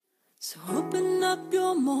So open up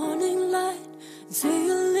your morning light and say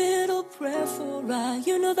a little prayer for I.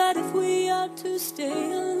 You know that if we are to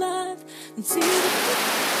stay alive and see I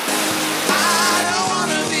don't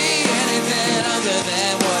wanna be anything other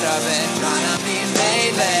than what I've been trying to be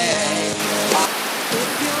lately.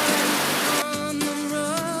 if you're on the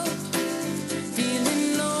road, feeling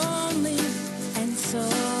lonely and so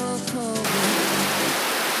cold.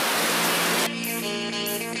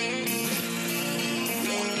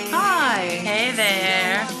 Hi. Hey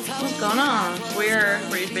there. What's going on? We're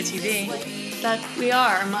Raised by TV. That we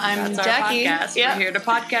are. I'm That's Jackie. our podcast. Yep. We're here to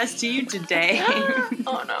podcast to you today.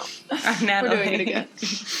 Oh no. I'm Natalie. We're doing it again.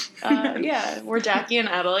 Yeah, we're Jackie and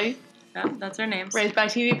Natalie. Yeah, that's our names. Raised by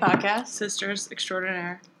TV podcast. Sisters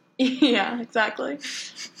extraordinaire. Yeah, exactly.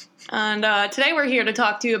 And today we're here to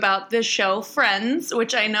talk to you about this show, Friends,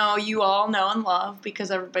 which I know you all know and love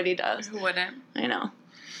because everybody does. Who wouldn't? I know.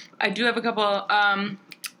 I do have a couple.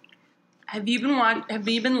 Have you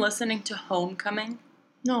been listening to Homecoming?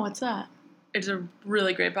 No, what's that? It's a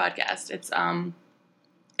really great podcast.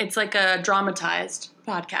 It's like a dramatized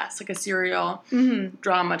podcast, like a serial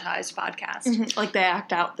dramatized podcast. Like they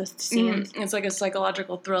act out the scenes. It's like a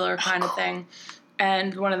psychological thriller kind of thing.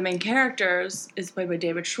 And one of the main characters is played by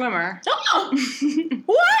David Schwimmer.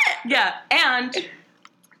 What? Yeah, and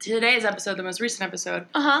today's episode, the most recent episode,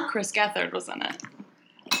 Uh-huh. Chris Gethard was in it.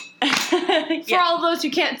 For all of those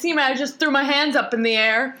who can't see me, I just threw my hands up in the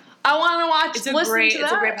air. I want to watch. It's a listen great. to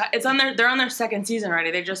It's that. a great. It's on their. They're on their second season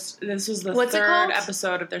already. This was the What's it third called?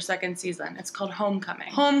 episode of their second season. It's called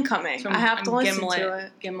Homecoming. Homecoming. From I have to listen Gimlet, to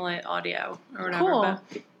it. Gimlet Audio or whatever. Cool.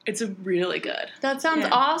 But it's a really good. That sounds Yeah.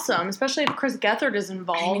 awesome, especially if Chris Gethard is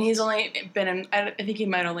involved. I mean, he's only been in. I think he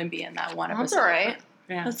might only be in that one episode. That's all right.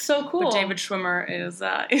 Yeah. That's so cool. But David Schwimmer is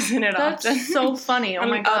in it That's often. so funny. Oh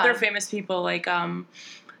And my god. Other famous people like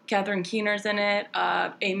Catherine Keener's in it,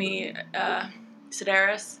 Amy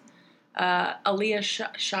Sedaris, Aaliyah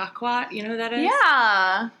Shawkat. You know who that is?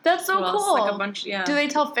 Yeah, that's so Who else? cool. Like a bunch. Yeah. Do they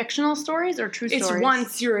tell fictional stories or true It's stories? one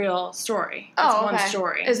serial story. Oh, it's okay. one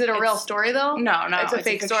story. Is it a real story though? No, It's a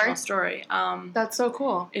fake fictional story. That's so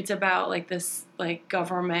cool. It's about like this like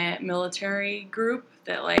government military group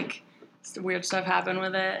that like weird stuff happened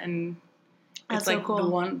with it, and That's it's like so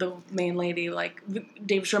cool. the main lady, like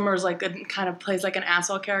Dave Schwimmer is like kind of plays like an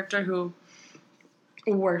asshole character who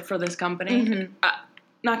worked for this company. Mhm.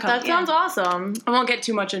 Not company. That sounds awesome. I won't get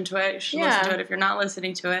too much into it. You should Yeah. listen to it if you're not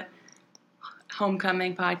listening to it.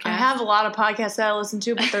 Homecoming podcast. I have a lot of podcasts that I listen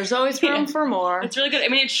to, but there's always room Yeah. for more. It's really good. I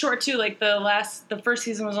mean, it's short too. Like the first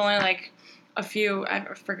season was only like a few. I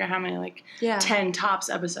forget how many, like Yeah. 10 tops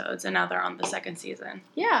episodes, and now they're on the second season.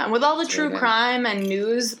 Yeah, and with all the It's true really good. crime and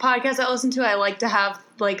news podcasts I listen to, I like to have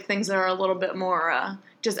like things that are a little bit more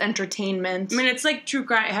just entertainment. I mean, it's like true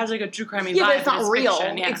crime. It has like a true crime-y Yeah, vibe, but it's not real.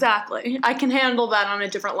 fiction, yeah. Exactly. I can handle that on a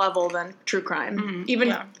different level than true crime. Mhm, Even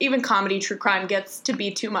yeah. even comedy true crime gets to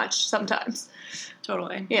be too much sometimes.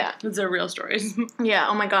 Totally. Yeah. Those are real stories. Yeah,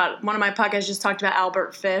 oh my god. One of my podcasts just talked about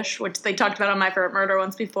Albert Fish, which they talked about on My Favorite Murder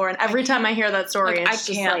once before, and every time I hear that story, Like, I it's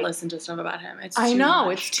just can't like, listen to stuff about him. It's I too know,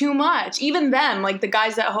 much. it's too much. Even them, like the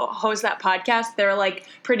guys that host that podcast, they're like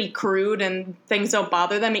pretty crude and things don't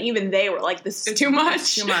bother them. And even they were like, "This is too much."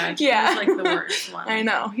 It's too much. Yeah, He's like the worst one. I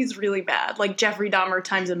know, he's really bad. Like Jeffrey Dahmer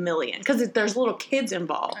times a million because there's little kids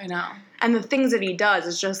involved, I know. and the things that he does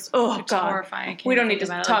is just It's god. horrifying. I can't We don't even need to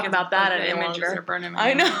think talk it. about that the any images longer. are burning my I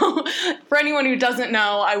head. know. For anyone who doesn't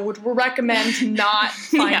know, I would recommend not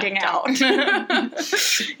finding Yeah, out.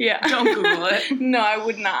 Yeah. Don't Google it. No, I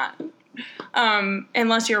would not.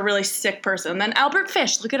 Unless you're a really sick person, then Albert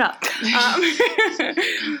Fish, look it up.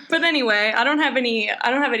 But anyway, I don't have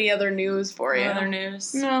any other news for you. Other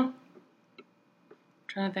news. No,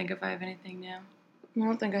 Trying to think if I have anything new. I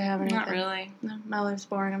don't think I have anything. Not really. No, my life's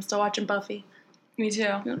boring. I'm still watching Buffy. Me too.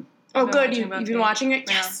 Oh, been good. watching You've Buffy. been watching it?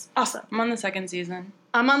 Yeah. Yes. Awesome. I'm on the second season.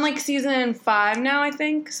 I'm on like season 5 now, I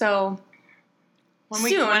think. So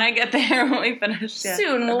soon. When I get there, when we finish. Yeah.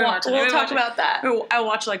 soon I've we'll been watching- I've we'll been talk watching- about that. I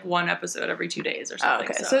watch like one episode every 2 days or Oh, something.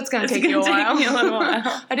 okay, so it's gonna take you a while. Take me a little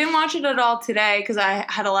while. I didn't watch it at all today because I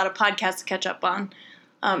had a lot of podcasts to catch up on.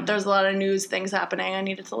 There's a lot of news things happening I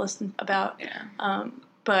needed to listen about. Yeah.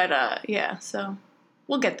 Yeah, so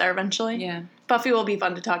we'll get there eventually. Yeah. Buffy will be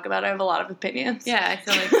fun to talk about. I have a lot of opinions. Yeah, I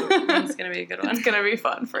feel like it's going to be a good one. It's gonna be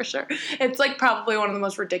fun for sure. It's like probably one of the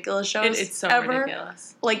most ridiculous shows It's so ever.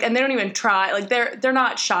 ridiculous. Like, and they don't even try. Like, they're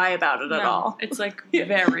not shy about it at all. It's like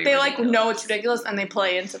very They like ridiculous. know it's ridiculous and they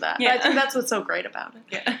play into that. Yeah. I think that's what's so great about it.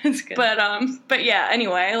 Yeah, it's good. But yeah.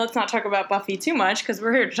 Anyway, let's not talk about Buffy too much because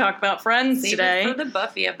we're here to talk about Friends Save today. it for the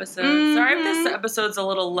Buffy episode. Mhm. Sorry if this episode's a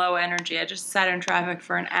little low energy. I just sat in traffic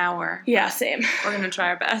for an hour. Yeah, same. We're going to try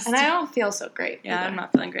our best. And I don't feel so great. Yeah, either. I'm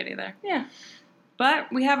not feeling great either. Yeah.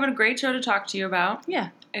 But we have a great show to talk to you about. Yeah.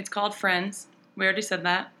 It's called Friends. We already said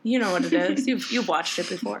that. You know what it is. You've watched it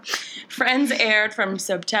before. Friends aired from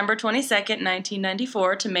September 22nd,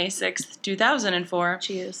 1994 to May 6th, 2004.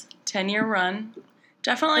 She is. 10-year run.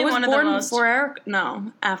 Definitely It was one of the born most... before Erica.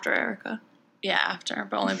 No, after Erica. Yeah, after,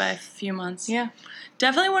 but only by a few months. Yeah.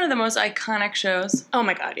 Definitely one of the most iconic shows. Oh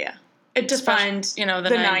my god, yeah. It defined Especially, the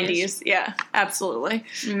the 90s. 90s. Yeah, absolutely.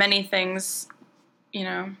 Many things,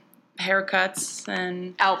 haircuts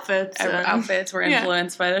and Outfits. outfits were yeah.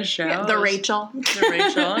 influenced by the show. Yeah, the Rachel. The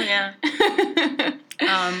Rachel, yeah.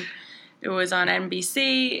 It was on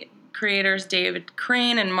NBC. Creators David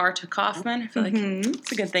Crane and Marta Kaufman. I feel like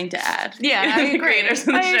it's a good thing to add. Yeah, I agree. Creators of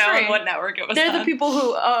the I show agree. and what network it was They're on. the people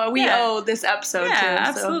who we Yeah. owe this episode Yeah, to.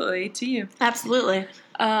 absolutely. To you. So. Absolutely.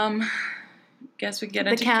 Guess we get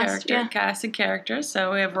The into cast, yeah. cast and characters.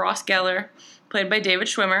 So we have Ross Geller, played by David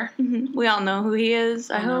Schwimmer. We all know who he is,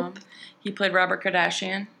 I hope. He played Robert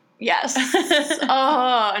Kardashian. Yes.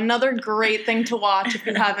 Oh, another great thing to watch if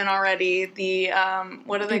you haven't already. The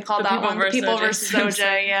what do they call The that People one? The versus People O.J. versus Simpson.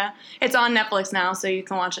 OJ. Yeah, it's on Netflix now, so you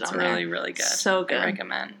can watch it It's on really, there. really good. So good. I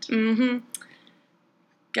recommend. Mm-hmm.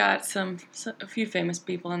 Got a few famous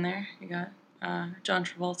people in there. You got John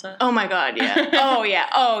Travolta. Oh my god, yeah. Oh yeah.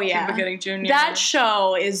 Oh yeah. Cuba Gooding Jr. That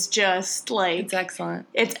show is just like It's excellent.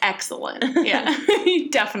 it's excellent. Yeah, you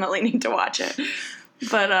definitely need to watch it.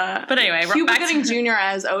 But anyway, Cuba back to- Gooding Jr.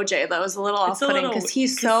 as OJ though is a little It's a off-putting little- because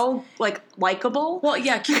he's so like likable. Well,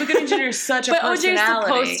 yeah, Cuba Gooding Jr. is such a But OJ's personality.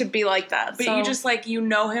 supposed to be like that. But so. you just you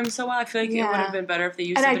know him so well. I feel like it Yeah. would have been better if they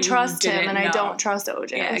used and I somebody who trust him, didn't and I know. don't trust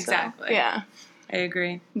OJ. Yeah, so, exactly. yeah, I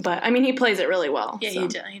agree. but I mean, he plays it really well. Yeah, so. he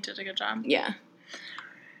did. He did a good job. Yeah,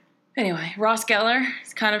 Anyway, Ross Geller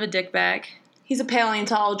is kind of a dickbag. he's a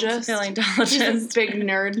paleontologist. Paleontologist. He's a big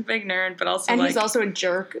nerd, Big nerd, but also and he's also a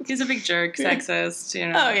jerk. he's a big jerk, sexist,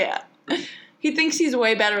 Oh yeah, he thinks he's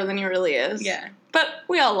way better than he really is. Yeah, but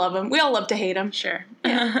we all love him. We all love to hate him. sure.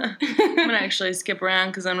 I'm gonna actually skip around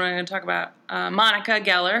because I'm going to talk about Monica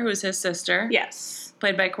Geller, who's his sister, Yes,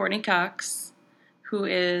 played by Courtney Cox, who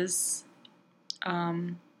is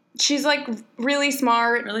she's like really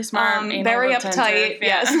smart, anal very retentive, uptight.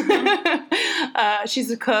 yeah. Yes, she's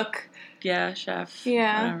a cook. yeah, chef,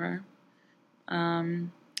 Yeah. whatever.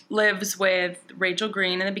 Lives with Rachel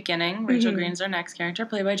Green in the beginning. Rachel Green's our next character,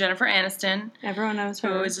 played by Jennifer Aniston, Everyone knows who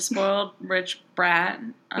her. is a spoiled rich brat.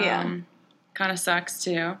 Yeah. Kind of sucks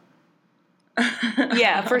too.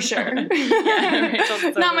 Yeah, for sure. Rachel's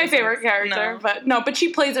Not totally my favorite sucks. character, No. but she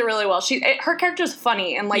plays it really well. Her character's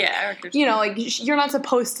funny and like Yeah, you're not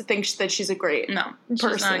supposed to think that she's a great no, she's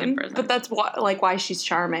person, not a good person. but that's why she's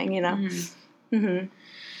charming, Then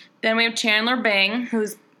we have Chandler Bing,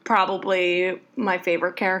 who's probably my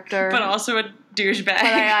favorite character. but also a douchebag. But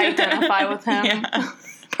I identify with him Yeah.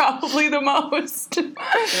 probably the most.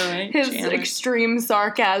 Really? His Chandler. extreme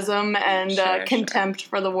sarcasm and Sure. contempt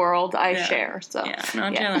for the world I Yeah. share. So Yeah,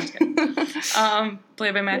 no, Chandler's good.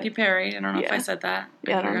 Played by Matthew Perry. I don't know if I Yeah. said that.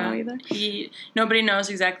 Yeah, I don't know forgot. either. Nobody knows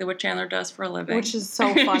exactly what Chandler does for a living. Which is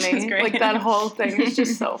so Which funny. is great. Like that whole thing is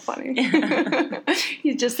just so funny. Yeah.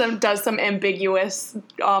 He just does some ambiguous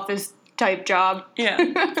office type job. Yeah.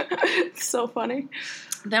 It's so funny.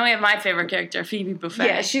 Then we have my favorite character, Phoebe Buffay.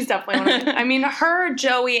 Yeah, she's definitely one of them. I mean, her,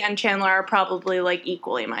 Joey, and Chandler are probably like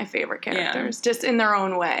equally my favorite characters, just in their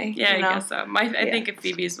own way. Yeah, you know? I guess so. I think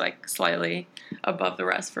Phoebe's like slightly above the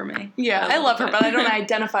rest for me. Yeah, I love her, bit. but I don't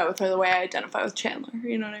identify with her the way I identify with Chandler.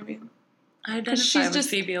 You know what I mean? I identify she's with just-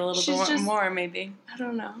 Phoebe a little she's bit just- more, maybe. I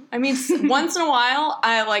don't know. I mean, once in a while,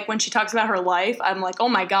 I like when she talks about her life. I'm like, oh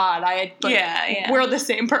my god, Yeah. we're the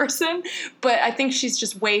same person. But I think she's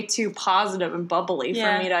just way too positive and bubbly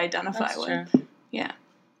Yeah, for me to identify That's with. true. Yeah.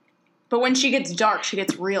 But when she gets dark, she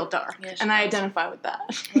gets real dark, Yeah, she and I does. identify with that.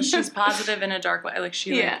 Well, she's positive in a dark way. Like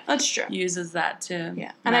she Yeah, that's true. uses that to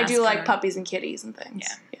Yeah, and I do mask like her. puppies and kitties and things.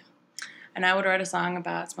 Yeah. And I would write a song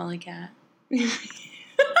about Smelly Cat.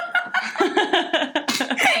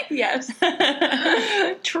 Yes.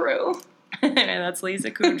 True. That's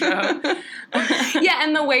Lisa Kudrow. Yeah,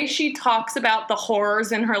 and the way she talks about the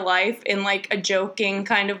horrors in her life in, like, a joking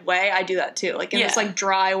kind of way, I do that too. Like, in this, like,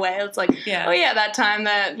 dry way. It's like, oh, yeah, that time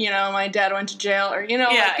that, you know, my dad went to jail, or, you know.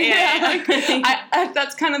 Like,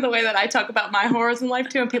 that's kind of the way that I talk about my horrors in life,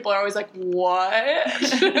 too, and people are always like, what?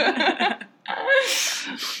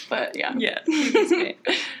 But, yeah. Yeah, that's great.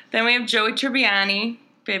 Then we have Joey Tribbiani,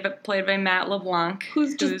 played by Matt LeBlanc.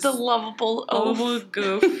 Who's just a lovable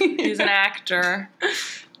goof. He's an actor,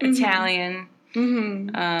 Italian.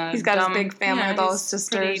 Mm-hmm. He's got his big family with all his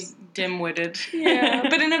sisters. Pretty dim-witted. Yeah,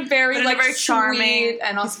 but in a very charming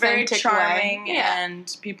and authentic very charming way. Yeah.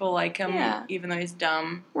 And people like him even though he's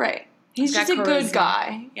dumb. Right. He's just a good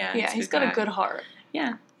guy. Yeah, he's got a good heart.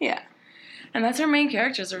 Yeah. Yeah. And that's our main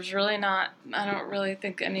characters. There's really not, I don't really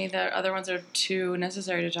think any of the other ones are too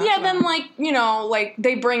necessary to talk about. Yeah, then, like, you know, like,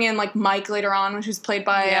 they bring in, like, Mike later on, who's played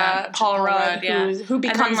by Paul Rudd, who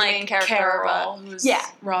becomes the main character. Carol, who's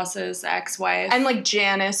Ross's ex-wife. And, like,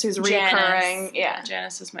 Janice, who's recurring. Yeah.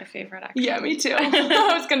 Janice is my favorite actress. Yeah, me too.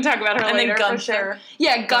 I was going to talk about her later. And then Gunther. For sure.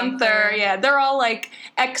 Yeah, Gunther. Yeah, they're all, like,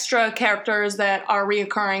 extra characters that are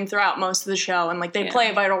reoccurring throughout most of the show. And, like, they play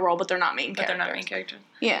a vital role, but they're not main characters.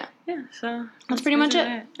 Yeah. Yeah, so that's pretty much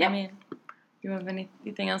it. Yeah. I mean, you have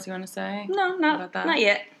anything else you want to say? No, about that? Not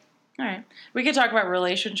yet. All right. We could talk about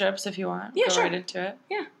relationships if you want. Yeah, Go sure. right into it.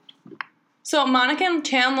 Yeah. So Monica and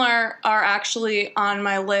Chandler are actually on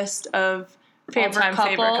my list of favorite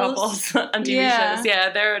couples on TV shows.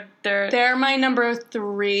 Yeah, they're my number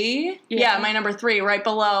 3. Yeah, my number 3, right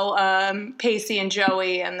below Pacey and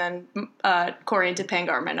Joey, and then Corey and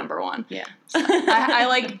Topanga are my number 1. Yeah. I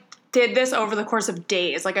like did this over the course of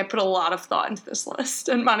days. Like, I put a lot of thought into this list,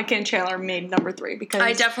 and Monica and Chandler made number 3 because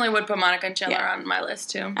I definitely would put Monica and Chandler on my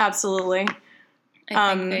list too. Absolutely.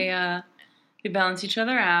 I think they balance each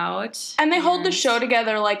other out. And they hold the show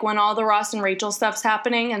together, like, when all the Ross and Rachel stuff's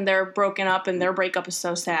happening and they're broken up and their breakup is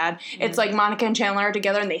so sad. It's like Monica and Chandler are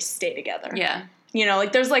together and they stay together. Yeah. You know,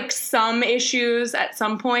 like, there's, like, some issues at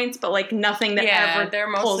some points, but, like, nothing that ever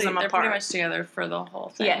pulls them apart. They're pretty much together for the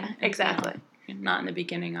whole thing. Yeah, exactly. Not in the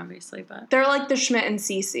beginning, obviously, but they're like the Schmidt and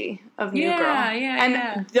Cece of New Girl.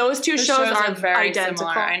 Yeah, those two shows are very identical.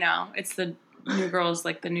 Similar. I know. It's the New Girl is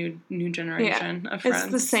like the new generation of Friends.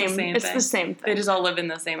 It's the same thing. The same thing. They just all live in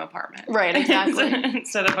the same apartment. Right, exactly.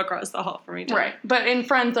 Instead of across the hall from each other. Right. But in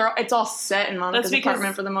Friends, it's all set in Monica's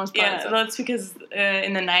apartment for the most part. Yeah, that's because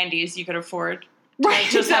in the 90s you could afford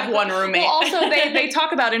just have one roommate. Well, also, they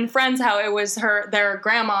talk about in Friends how it was their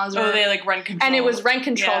grandma's. They like rent control. And it was rent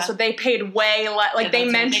control, so they paid way less. Like, they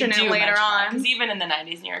mention it later on. Because even in the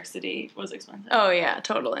 90s, New York City was expensive. Oh, yeah,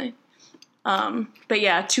 totally. But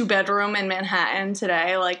yeah, 2-bedroom in Manhattan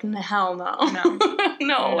today, like, hell no.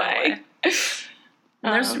 No way.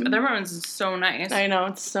 Their apartment is so nice. I know,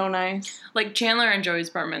 it's so nice. Like, Chandler and Joey's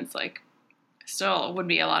apartment's like, still would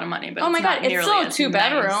be a lot of money, but oh my god, it's still a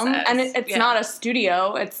 2-bedroom, nice and it's not a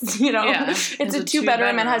studio. It's, you know, it's a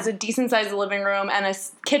 2-bedroom and has a decent sized living room and a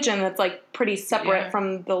kitchen that's, like, pretty separate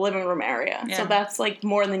from the living room area. So that's, like,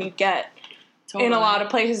 more than you get in a lot of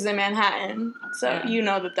places in Manhattan. So you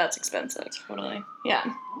know that's expensive. Totally.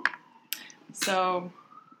 Yeah. So,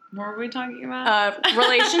 what were we talking about?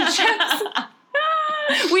 Relationships.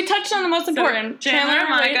 We touched on the most important. Chandler and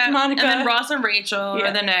Monica. And then Ross and Rachel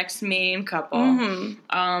are the next main couple.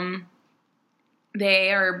 Mm-hmm.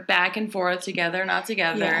 They are back and forth, together, not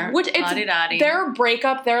together. Yeah. Which their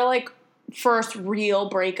breakup, their, like, first real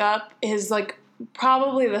breakup is, like,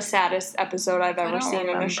 probably the saddest episode I've ever seen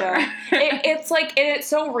in a show. It's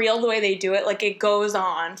so real the way they do it. Like, it goes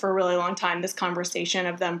on for a really long time, this conversation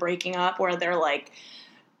of them breaking up, where they're, like,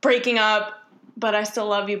 breaking up, but I still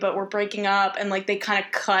love you, but we're breaking up, and, like, they kind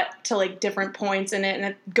of cut to, like, different points in it, and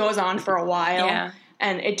it goes on for a while. Yeah.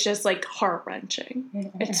 And it's just, like,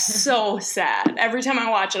 heart-wrenching. It's so sad. Every time I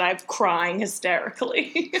watch it, I'm crying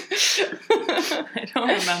hysterically. I don't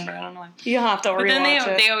remember. I don't know why. You'll have to rewatch it. But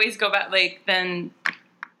then they always go back, like, then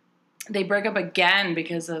they break up again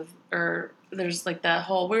there's, like, that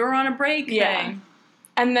whole, we were on a break thing.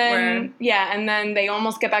 And then, and then they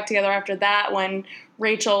almost get back together after that when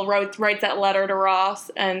Rachel writes that letter to Ross,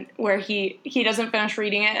 and where he doesn't finish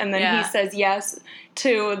reading it, and then he says yes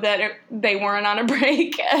to that they weren't on a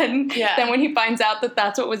break, and then when he finds out that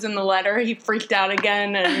that's what was in the letter, he freaked out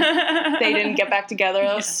again, and they didn't get back together.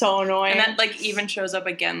 That was so annoying. And that, like, even shows up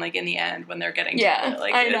again, like, in the end when they're getting together.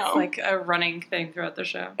 Like, I know. It's like a running thing throughout the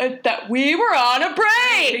show. That we were on a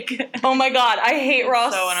break! Oh my god, I hate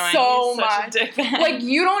Ross so much. Like,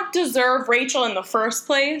 you don't deserve Rachel in the first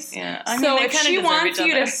place. Yeah. I mean, so if she wants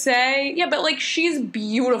you to say, but, like, she's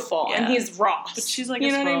beautiful and he's Ross. But she's, like, a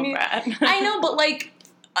spoiled brat. I know, but, like,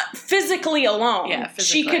 physically alone, physically.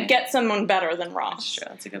 she could get someone better than Ross. That's true.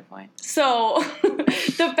 That's a good point. So,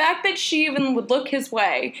 the fact that she even would look his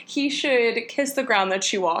way, he should kiss the ground that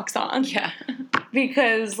she walks on. Yeah.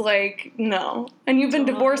 Because, like, no. And you've been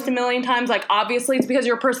divorced a million times. Like, obviously it's because of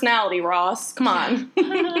your personality, Ross. Come on.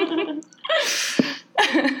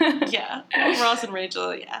 Yeah. Well, Ross and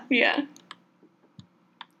Rachel, yeah. Yeah.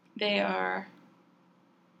 They're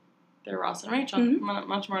Ross and Rachel. Mm-hmm.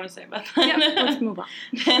 Much more to say about that. Yeah, let's move on.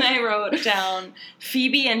 Then I wrote down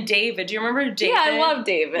Phoebe and David. Do you remember David? Yeah, I love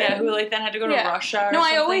David. Yeah, who like then had to go to Russia or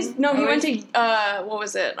something? He went to, what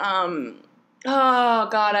was it? Oh,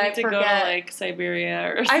 God, I forget. To go to, like,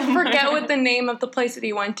 Siberia or something. I forget what the name of the place that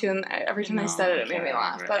he went to, and every time I said it made me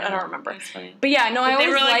laugh, but I don't remember. But yeah, no, I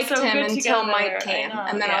always liked him until Mike came,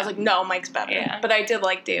 and then I was like, no, Mike's better. Yeah. But I did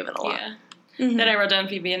like David a lot. Yeah. Mm-hmm. Then I wrote down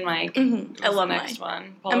Phoebe and Mike. Mm-hmm. I love the next Mike.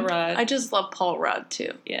 one. Paul Rudd. I just love Paul Rudd,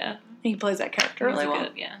 too. Yeah. He plays that character really well.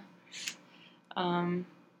 Good, yeah.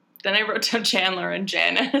 Then I wrote down Chandler and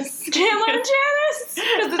Janice. Chandler and Janice!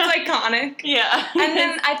 Because it's iconic. Yeah. And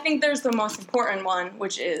then I think there's the most important one,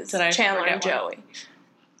 which is Chandler and Joey.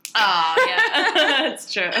 Oh, yeah.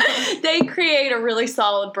 That's true. They create a really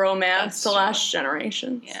solid bromance to Last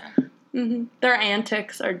Generation. Yeah. Mm-hmm. Their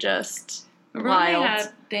antics are just wild.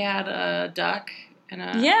 They had a duck and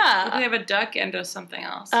a... Yeah. They have a duck and something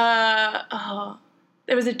else.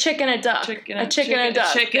 There was a chick and a duck. A chick and a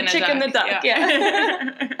duck. Yeah.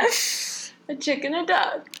 A chick and a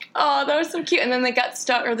duck. Oh, that was so cute. And then they got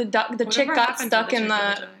stuck, or the chick got stuck in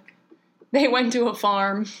the... They went to a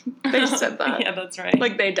farm. They said that. Yeah, that's right.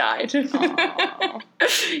 Like they died. Aww.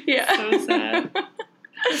 Yeah. So sad.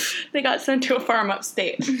 They got sent to a farm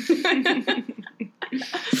upstate.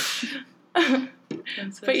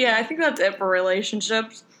 But yeah, I think that's it for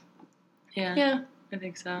relationships. Yeah. Yeah. I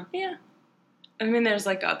think so. Yeah. I mean, there's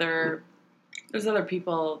other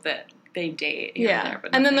people that they date. Yeah. There,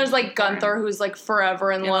 but and then there's like Gunther, who's like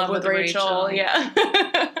forever in love with Rachel. Yeah.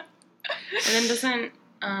 And then doesn't,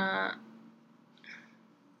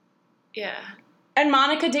 yeah. And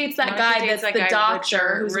Monica dates that guy that's the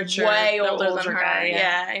doctor who's way older than her.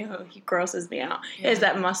 Yeah, he grosses me out. Yeah. Is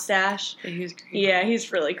that mustache? Yeah, he's creepy. Yeah,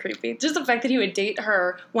 he's really creepy. Just the fact that he would date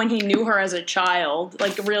her when he knew her as a child,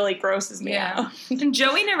 like, really grosses me out. And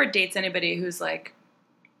Joey never dates anybody who's, like,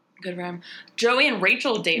 good for him. Joey and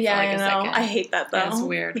Rachel date for, like, a second. I hate that, though. Yeah, it's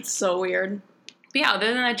weird. It's so weird. But yeah, other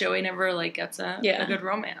than that, Joey never, like, gets a good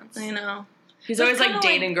romance. I know. He's always, like,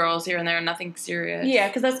 dating girls here and there, nothing serious. Yeah,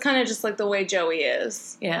 because that's kind of just, like, the way Joey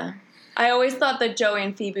is. Yeah. I always thought that Joey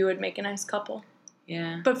and Phoebe would make a nice couple.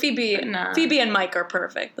 Yeah. But Phoebe and Mike are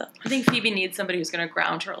perfect, though. I think Phoebe needs somebody who's going to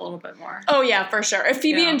ground her a little bit more. Oh, yeah, for sure. If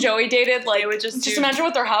Phoebe and Joey dated, like, would just imagine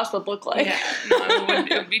what their house would look like. Yeah. No,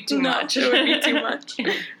 it would be too much. It would be too much.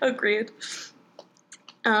 Agreed.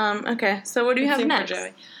 Okay, so what do you have next?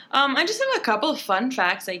 Joey. I just have a couple of fun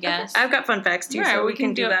facts, I guess. Okay. I've got fun facts, too, so we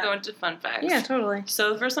can do that. Go into fun facts. Yeah, totally.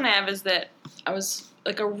 So the first one I have is that I was,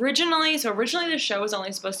 like, originally the show was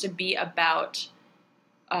only supposed to be about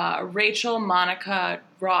Rachel, Monica,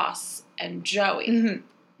 Ross, and Joey. Mm-hmm.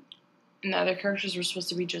 And the other characters were supposed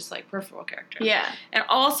to be just, like, peripheral characters. Yeah. And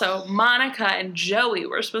also, Monica and Joey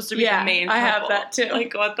were supposed to be the main couple. I have that, too.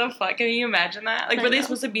 Like, what the fuck? Can you imagine that? Like, were they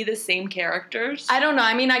supposed to be the same characters? I don't know.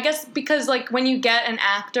 I mean, I guess because, like, when you get an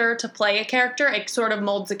actor to play a character, it sort of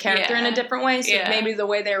molds a character in a different way. So maybe the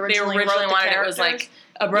way they originally wrote the wanted characters. It was, like,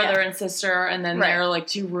 a brother and sister, and then they're, like,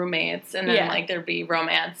 two roommates, and then, like, there'd be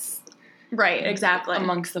romance. Right, exactly.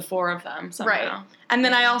 Amongst the four of them, somehow. Right. And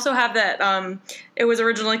then I also have that, it was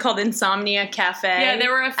originally called Insomnia Cafe. Yeah, there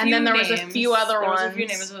were a few And then there names. was a few other ones. There was a few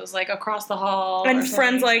names. It was, like, Across the Hall. And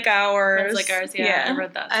Friends Like Ours. Friends Like Ours, yeah. I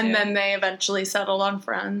read that, too. And then they eventually settled on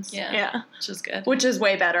Friends. Yeah. Which is good. Which is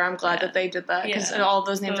way better. I'm glad that they did that, because all of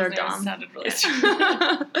those names are dumb. Sounded really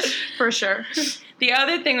stupid. For sure. The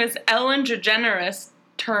other thing was Ellen DeGeneres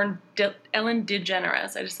turned... Ellen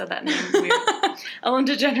DeGeneres. I just said that name weird. Ellen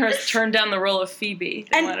DeGeneres turned down the role of Phoebe.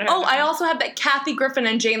 And I also had that Kathy Griffin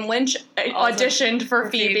and Jane Lynch auditioned for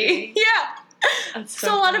Phoebe. Yeah. That's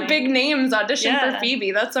so a lot of big names auditioned for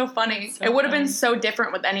Phoebe. That's so funny. It would have been so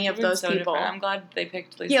different with any of those people. Different. I'm glad they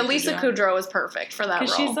picked Lisa Kudrow. Yeah, Lisa Kudrow was perfect for that role.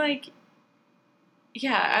 Because she's like...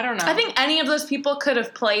 Yeah, I don't know. I think any of those people could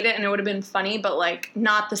have played it and it would have been funny, but, like,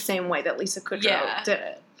 not the same way that Lisa Kudrow did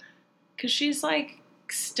it. Because she's, like,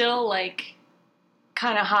 still, like,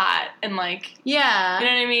 kind of hot and, like... Yeah. You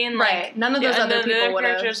know what I mean? Like, right. None of those other people would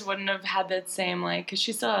have... characters wouldn't have had that same, like... Because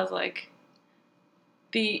she still has, like,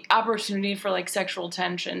 the opportunity for, like, sexual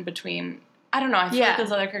tension between... I don't know. I feel like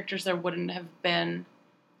those other characters, there wouldn't have been,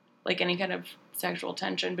 like, any kind of sexual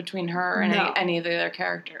tension between her and any of the other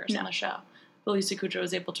characters on the show. Lisa Kudrow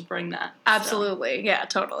was able to bring that. Absolutely. So. Yeah,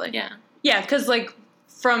 totally. Yeah. Yeah, because, like,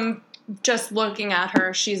 from just looking at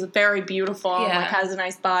her, she's very beautiful and, like, has a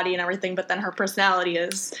nice body and everything, but then her personality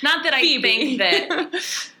is not that Phoebe. I think that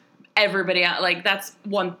everybody, like, that's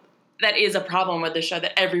one... That is a problem with the show,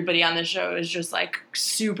 that everybody on the show is just, like,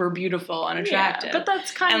 super beautiful and attractive. Yeah, but that's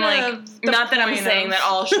kind of like, not that I'm saying that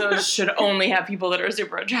all shows should only have people that are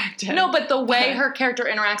super attractive. No, but the way her character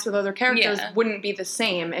interacts with other characters wouldn't be the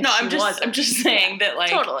same if she wasn't. I'm just saying that, like...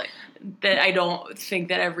 Totally. That I don't think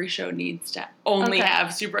that every show needs to only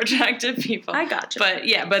have super attractive people. I gotcha. But,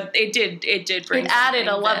 yeah, but it did bring... It added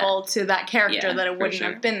a level to that character that it wouldn't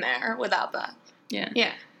sure. have been there without that. Yeah.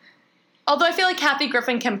 Yeah. Although I feel like Kathy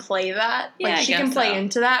Griffin can play that, like she can play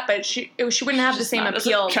into that, but she wouldn't have the same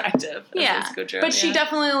appeal. As attractive. Yeah, but she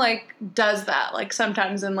definitely like does that. Like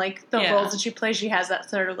sometimes in like the roles that she plays, she has that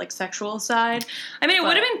sort of like sexual side. I mean, it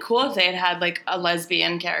would have been cool if they had had like a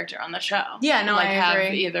lesbian character on the show. Yeah, no, like, I agree.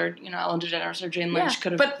 Have either Ellen DeGeneres or Jane Lynch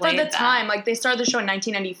could have. But for the time, like they started the show in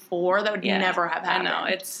 1994, that would never have happened. I know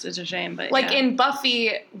it's a shame, but like in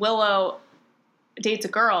Buffy, Willow dates a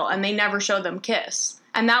girl, and they never showed them kiss.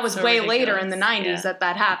 And that was way later in the 90s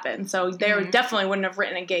that happened. So they definitely wouldn't have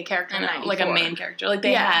written a gay character in 94. Like a main character. Like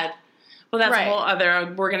they had. Well, that's a whole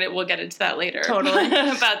other... We'll get into that later. Totally.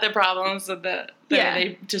 About the problems of the way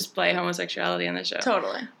they display homosexuality in the show.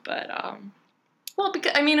 Totally. But, well,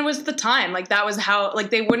 because, I mean, it was the time. Like, that was how... Like,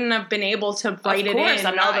 they wouldn't have been able to write it in.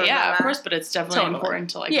 Of course, but it's definitely important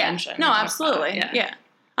to, like, mention. No, absolutely. Yeah.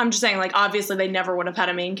 I'm just saying, like, obviously they never would have had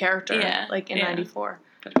a main character, like, in 94.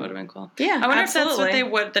 But it would have been cool. Yeah, I wonder if that's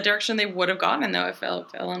what the direction they would have gone in, though, if Ellen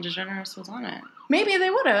DeGeneres was on it. Maybe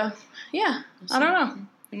they would have. Yeah. I don't know.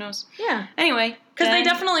 Who knows? Yeah. Anyway. Because they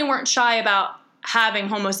definitely weren't shy about having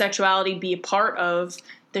homosexuality be a part of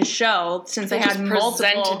the show, since they had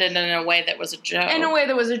multiple... presented it in a way that was a joke. In a way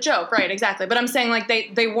that was a joke, right, exactly. But I'm saying, like,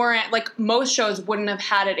 they weren't... Like, most shows wouldn't have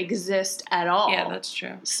had it exist at all. Yeah, that's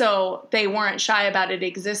true. So they weren't shy about it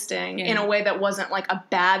existing in a way that wasn't, like, a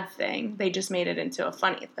bad thing. They just made it into a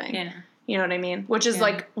funny thing. Yeah. You know what I mean? Which is,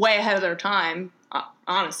 like, way ahead of their time,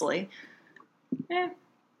 honestly. Yeah.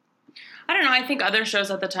 I don't know. I think other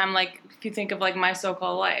shows at the time, like, if you think of, like, My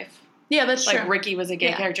So-Called Life... Yeah, that's true. Like, Ricky was a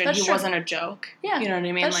gay character, and he wasn't a joke. Yeah. You know what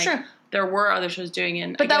I mean? That's true. There were other shows doing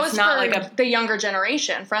it. But that was not for the younger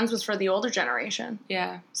generation. Friends was for the older generation.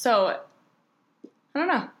 Yeah. So, I don't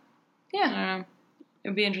know. Yeah. I don't know. It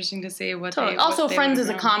would be interesting to see what they... Also, Friends is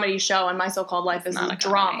a comedy show, and My So-Called Life is a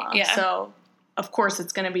drama. Yeah. So, of course,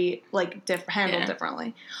 it's going to be, like, handled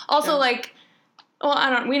differently. Also, like...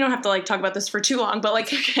 Well, we don't have to, like, talk about this for too long, but, like,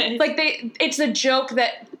 it's a joke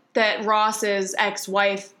that Ross's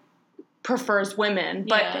ex-wife prefers women,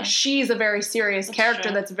 but she's a very serious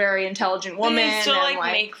character that's a very intelligent woman. But they still, like,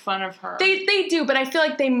 make fun of her. They do, but I feel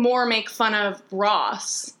like they more make fun of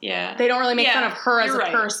Ross. Yeah. They don't really make fun of her as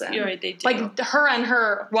a person. You're right, they do. Like, her and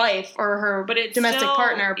her wife or her domestic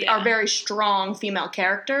partner are very strong female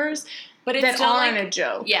characters. But it's that aren't a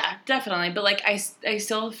joke. Yeah, definitely. But, like, I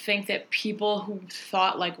still think that people who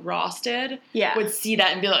thought like Ross did would see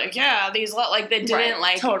that and be like, yeah, these... Like, they didn't,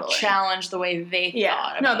 challenge the way they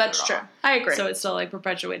thought about that's true. I agree. So it still, like,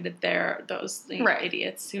 perpetuated those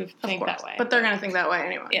idiots who think that way. But they're going to think that way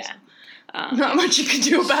anyway. Yeah. Not much you can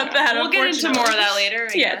do about that, We'll get into more of that later.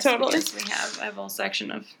 Yeah, totally. We have a whole section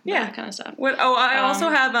of that kind of stuff. I also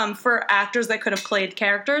have, for actors that could have played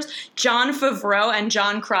characters, Jon Favreau and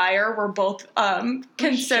Jon Cryer were both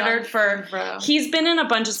considered for... Favreau? He's been in a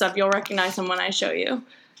bunch of stuff. You'll recognize him when I show you.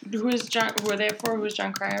 Who were they for? Who was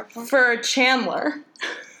Jon Cryer for? For Chandler.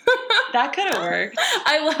 That could have worked.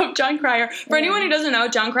 I love Jon Cryer. For anyone who doesn't know,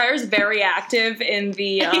 Jon Cryer is very active in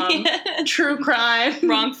the true crime,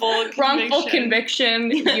 wrongful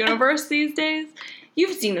conviction universe these days.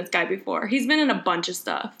 You've seen this guy before. He's been in a bunch of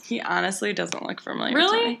stuff. He honestly doesn't look familiar.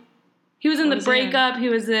 Really? To me. He was in The Breakup. He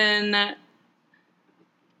was in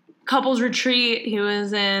Couples Retreat. He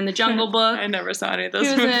was in The Jungle Book. I never saw any of those.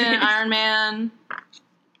 He was in Iron Man,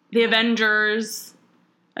 The Avengers.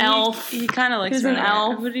 Elf. He kind of looks He was an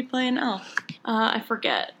Elf. Who did he play in Elf? I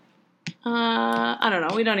forget. I don't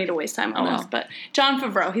know. We don't need to waste time on this. But Jon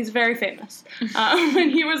Favreau, he's very famous. And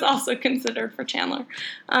he was also considered for Chandler.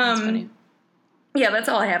 That's funny. Yeah, that's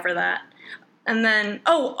all I have for that. And then,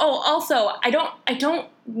 also, I don't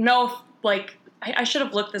know if, like, I should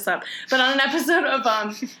have looked this up, but on an episode of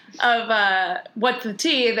What's the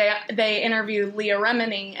Tea, they interviewed Leah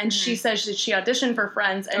Remini, and she says that she auditioned for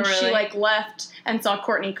Friends, and she, like, left and saw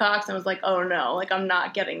Courtney Cox and was like, oh no, like, I'm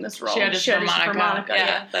not getting this role. She auditioned for Monica.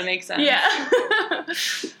 Yeah, that makes sense. Yeah.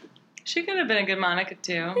 She could have been a good Monica,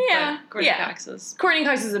 too. Yeah. Courtney Cox is... Courtney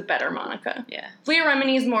Cox is a better Monica. Yeah. Leah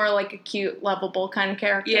Remini is more like a cute, lovable kind of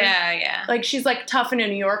character. Yeah. Like, she's, like, tough in a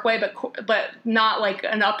New York way, but not, like,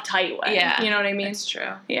 an uptight way. Yeah. You know what I mean? It's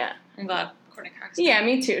true. Yeah. I'm glad Courtney Cox. Yeah,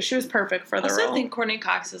 me too. She was perfect for the role. I also think Courtney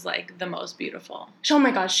Cox is, like, the most beautiful. Oh,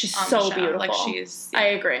 my gosh. She's so beautiful. Like, she's... Yeah. I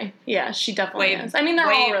agree. Yeah, she definitely is. I mean,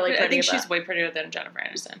 they're all really pretty. I think she's way prettier than Jennifer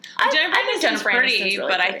Aniston. I think Jennifer Aniston's pretty, really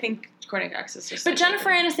but pretty. I think Courtney Cox is just... But Jennifer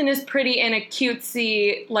Aniston is pretty in a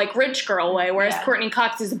cutesy, like, rich girl way, whereas Courtney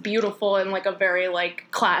Cox is beautiful in, like, a very, like,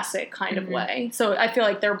 classic kind of way. So I feel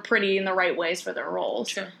like they're pretty in the right ways for their roles.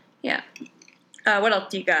 Sure. Yeah. What else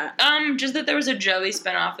do you got? Just that there was a Joey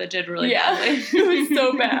spinoff that did really badly. It was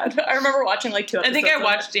so bad. I remember watching, like, 2 episodes. I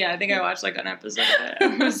think I watched, like, an episode of it.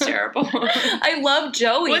 It was terrible. I love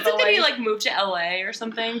Joey. Wasn't that he, like, moved to LA or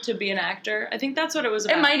something to be an actor? I think that's what it was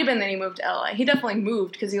about. It might have been that he moved to LA. He definitely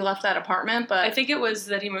moved because he left that apartment, but... I think it was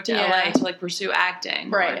that he moved to LA to, like, pursue acting.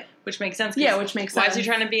 Right. Which makes sense. Yeah, which makes sense. Why is he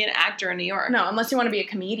trying to be an actor in New York? No, unless you want to be a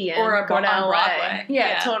comedian. Or go to LA. Broadway.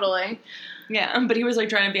 Yeah, totally. Yeah, but he was, like,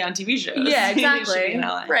 trying to be on TV shows. Yeah, exactly. He should be in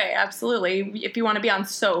LA. Right, absolutely. If you want to be on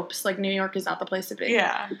soaps, like, New York is not the place to be.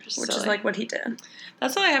 Yeah. Which is, like, what he did.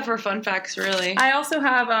 That's all I have for fun facts, really. I also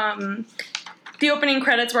have, the opening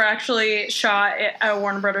credits were actually shot at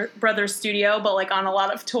Warner Brothers studio, but, like, on a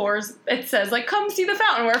lot of tours, it says, like, come see the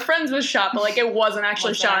fountain where Friends was shot, but, like, it wasn't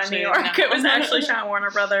actually shot in New York. No. It was actually shot at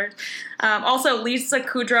Warner Brothers. Also, Lisa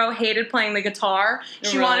Kudrow hated playing the guitar.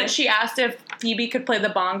 She asked if Phoebe could play the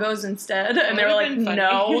bongos instead, and they were like,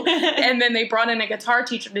 no. And then they brought in a guitar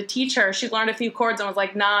teacher to teach her. She learned a few chords and was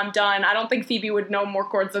like, nah, I'm done. I don't think Phoebe would know more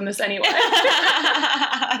chords than this anyway.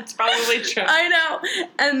 It's probably true. I know.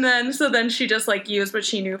 And then she just, like, used what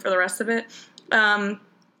she knew for the rest of it.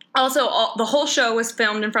 Also, the whole show was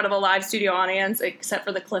filmed in front of a live studio audience, except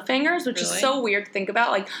for the cliffhangers, which is so weird to think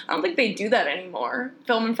about. Like, I don't think they do that anymore.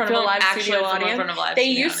 Film in front of a live studio audience. They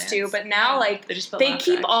used to, but now, like, they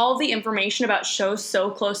keep all the information about shows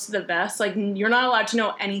so close to the vest. Like, you're not allowed to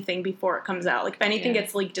know anything before it comes out. Like, if anything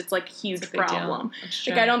gets leaked, it's, like, a huge problem.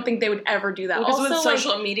 Like, I don't think they would ever do that. Because also, with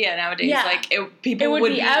social media nowadays, like, people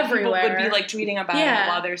would be everywhere. People would be, like, tweeting about it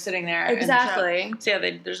while they're sitting there. Exactly. So,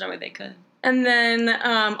 yeah, there's no way they could. And then,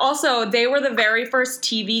 also, they were the very first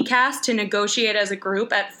TV cast to negotiate as a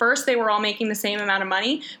group. At first, they were all making the same amount of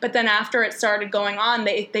money, but then after it started going on,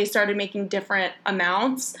 they started making different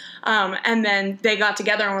amounts. And then they got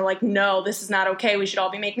together and were like, no, this is not okay. We should all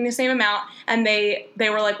be making the same amount. And they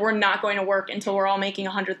were like, we're not going to work until we're all making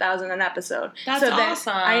 $100,000 an episode. That's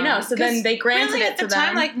awesome. I know. So then they granted it to them. At the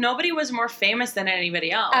time, like, nobody was more famous than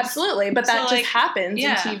anybody else. Absolutely. But that just happens in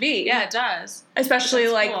TV. Yeah, it does. Especially,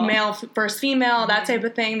 like, cool. Male versus female, that type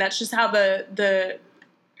of thing. That's just how the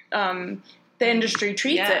industry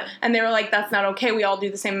treats it. And they were like, that's not okay. We all do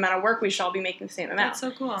the same amount of work. We should all be making the same amount. That's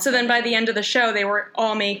so cool. So then by the end of the show, they were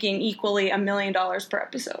all making equally $1 million per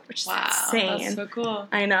episode, which is insane. That's so cool.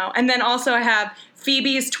 I know. And then also I have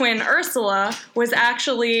Phoebe's twin Ursula was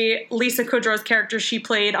actually Lisa Kudrow's character she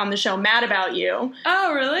played on the show Mad About You.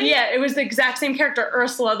 Oh, really? Yeah, it was the exact same character,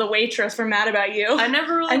 Ursula, the waitress from Mad About You. I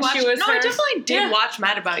never really watched. I definitely did watch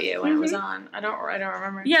Mad About You when it was on. I don't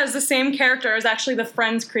remember. Yeah, it was the same character. It was actually the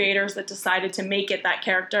Friends creators that decided to make it that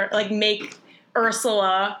character, like make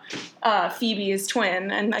Ursula Phoebe's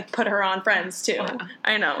twin and, like, put her on Friends too. Wow.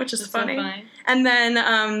 I know, which is funny. So funny. And then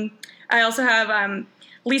I also have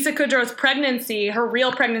Lisa Kudrow's pregnancy, her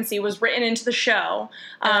real pregnancy, was written into the show.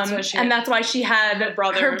 And that's why she had her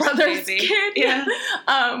brother's kid. Yeah.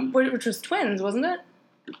 Which was twins, wasn't it?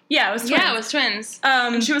 Yeah, it was twins. Yeah, it was twins.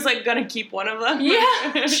 And she was, like, gonna keep one of them.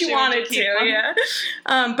 Yeah, she wanted to, yeah.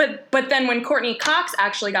 But then when Courtney Cox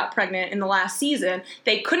actually got pregnant in the last season,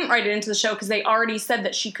 they couldn't write it into the show because they already said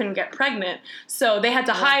that she couldn't get pregnant. So they had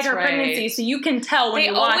to hide her pregnancy, so you can tell when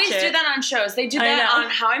you watch it. They always do that on shows. They do that on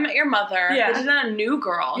How I Met Your Mother. Yeah. They did that on New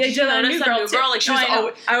Girl. Yeah, they did that on New Girl, too. Like,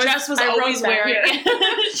 Jess was always wearing...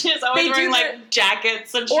 She was always wearing, like,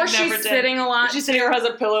 jackets, and she never did. Or she's sitting a lot. She's sitting or has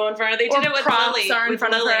a pillow in front of her. They did it with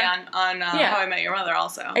Lily. On How I Met Your Mother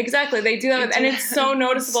also. Exactly. They do that. And it's so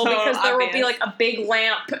noticeable because there will be, like, a big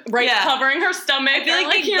lamp covering her stomach. I feel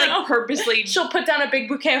like they like purposely... She'll put down a big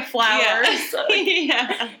bouquet of flowers.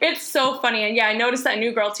 Yeah. It's so funny. And, I noticed that in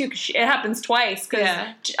New Girl, too, because it happens twice. Because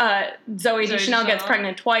Zooey Deschanel gets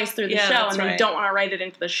pregnant twice through the show, and they don't want to write it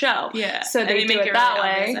into the show. Yeah. So they do it that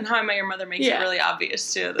way. And How I Met Your Mother makes it really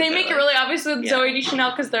obvious, too. They make it really obvious with Zooey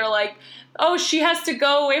Deschanel because they're like... oh, she has to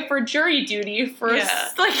go away for jury duty for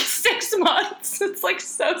like 6 months. It's like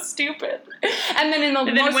so stupid. And then in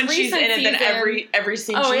the most when recent she's in it, season, then every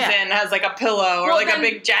scene she's in has like a pillow or a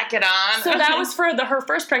big jacket on. So that was for her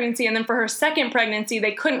first pregnancy, and then for her second pregnancy,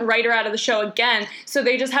 they couldn't write her out of the show again. So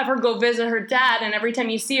they just have her go visit her dad, and every time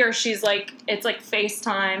you see her, she's like, it's like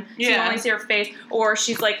FaceTime. So you only see her face, or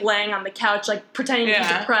she's like laying on the couch, like pretending to be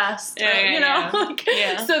depressed.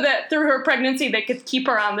 So that through her pregnancy, they could keep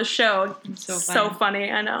her on the show. So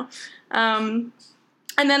funny, I know.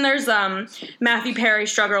 And then there's Matthew Perry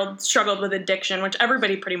struggled with addiction, which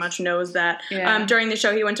everybody pretty much knows that. Yeah. During the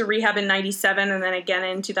show, he went to rehab in 1997 and then again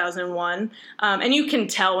in 2001. And you can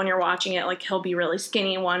tell when you're watching it, like, he'll be really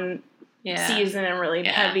skinny one season and really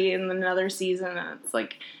heavy in another season. And it's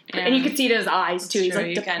like, and you can see it in his eyes too. He's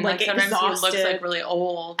like, sometimes exhausted. He looks like really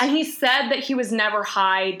old. And he said that he was never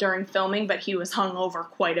high during filming, but he was hungover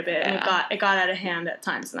quite a bit, and it got out of hand at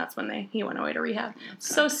times, and that's when he went away to rehab.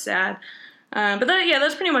 So sad. But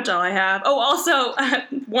that's pretty much all I have. Oh, also,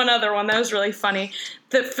 one other one that was really funny.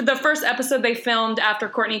 The first episode they filmed after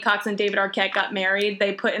Courtney Cox and David Arquette got married,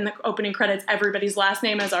 they put in the opening credits everybody's last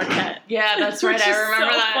name as Arquette. Yeah, that's right. I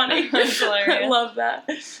remember that. Funny. That's hilarious. I love that.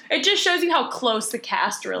 It just shows you how close the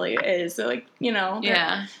cast really is. So, like,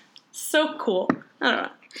 so cool. I don't know.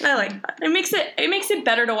 I like that. It makes it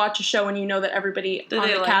better to watch a show when you know that everybody on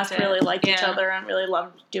the cast really like each other and really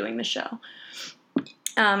loved doing the show.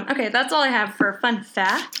 Okay, that's all I have for fun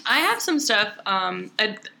fact. I have some stuff.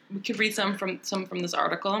 We could read some from this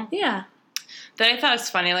article. Yeah. That I thought was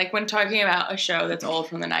funny. Like, when talking about a show that's old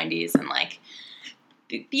from the 90s and, like,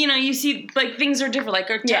 you see, like, things are different. Like,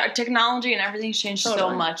 our technology and everything's changed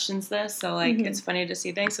so much since this. So, like, it's funny to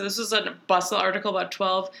see things. So this was a Bustle article about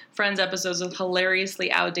 12 Friends episodes with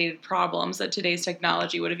hilariously outdated problems that today's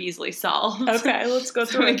technology would have easily solved. Okay, let's go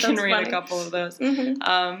through it. We can read a couple of those.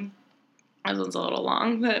 This one's a little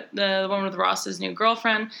long, but the one with Ross's new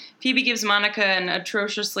girlfriend. Phoebe gives Monica an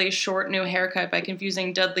atrociously short new haircut by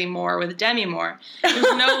confusing Dudley Moore with Demi Moore. There's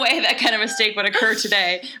no way that kind of mistake would occur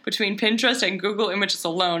today between Pinterest and Google Images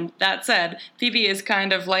alone. That said, Phoebe is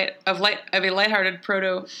kind of a lighthearted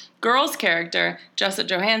proto-girls character, Jessica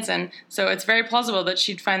Johansson, so it's very plausible that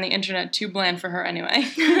she'd find the internet too bland for her anyway.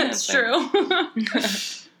 That's true.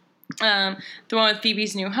 The one with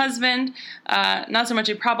Phoebe's new husband, not so much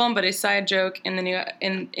a problem, but a side joke in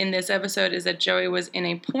this episode is that Joey was in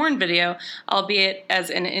a porn video, albeit as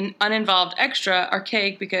an uninvolved extra,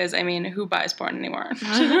 archaic because, I mean, who buys porn anymore?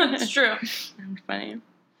 It's true. Funny.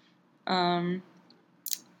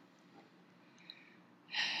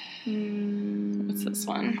 What's this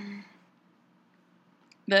one?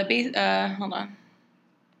 Hold on.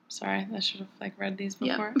 Sorry, I should have read these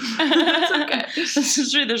before. Yep. That's okay. Let's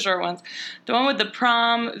just read the short ones. The one with the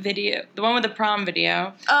prom video.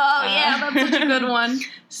 Oh yeah, that's such a good one.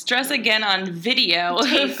 Stress again on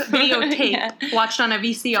videotape. Yeah. Watched on a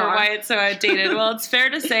VCR. For why it's so outdated. Well, it's fair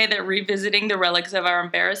to say that revisiting the relics of our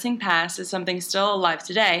embarrassing past is something still alive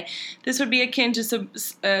today. This would be akin to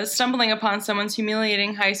stumbling upon someone's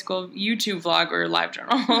humiliating high school YouTube vlog or live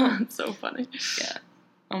journal. That's so funny. Yeah.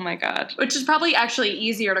 Oh my god. Which is probably actually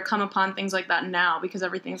easier to come upon things like that now because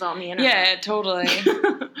everything's on the internet. Yeah, totally.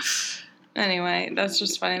 Anyway, that's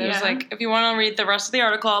just funny. There's if you want to read the rest of the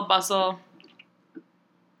article, Bustle.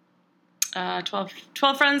 12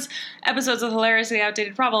 Friends episodes with hilariously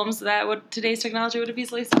outdated problems that today's technology would have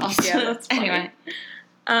easily solved. Yeah, that's funny. Anyway.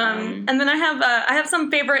 And then I have some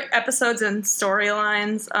favorite episodes and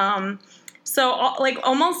storylines. So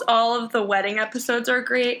almost all of the wedding episodes are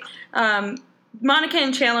great. Monica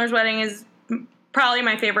and Chandler's wedding is probably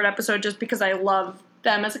my favorite episode just because I love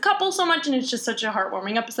them as a couple so much, and it's just such a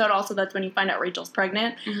heartwarming episode. Also, that's when you find out Rachel's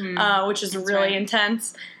pregnant, which is really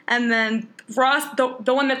intense. And then Ross,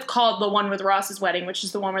 the one that's called the one with Ross's wedding, which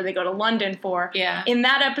is the one where they go to London for. Yeah. In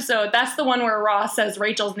that episode, that's the one where Ross says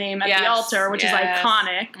Rachel's name at the altar, which is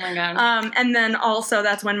iconic. Oh my god. And then also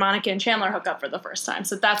that's when Monica and Chandler hook up for the first time.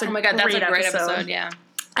 So that's a great episode. Yeah.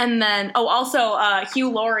 And then, also, Hugh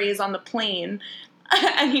Laurie is on the plane,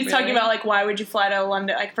 and he's talking about, why would you fly to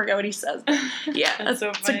London? I forget what he says. Yeah, it's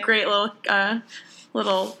a great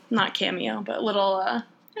little, not cameo, but little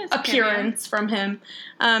appearance from him.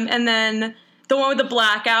 And then the one with the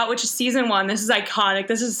blackout, which is season 1. This is iconic.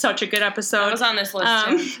 This is such a good episode. That was on this list,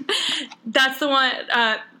 too. That's the one...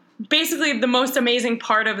 basically the most amazing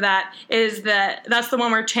part of that is that's the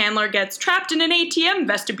one where Chandler gets trapped in an ATM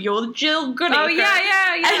vestibule with Jill Goodacre. Oh,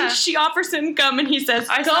 yeah. And she offers him gum, and he says,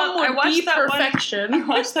 gum would be perfection. I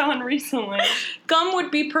watched that one recently. Gum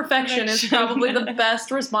would be perfection is probably the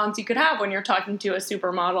best response you could have when you're talking to a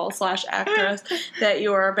supermodel / actress that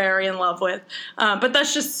you are very in love with. But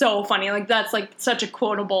that's just so funny. Like, that's, like, such a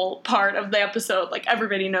quotable part of the episode. Like,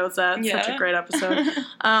 everybody knows that. It's such a great episode.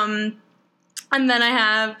 And then I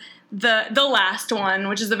have the last one,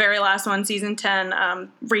 which is the very last one, season 10.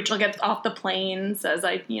 Rachel gets off the plane, says,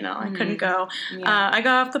 I couldn't go. Yeah. I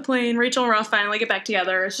got off the plane. Rachel and Ross finally get back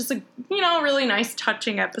together. It's just a, really nice,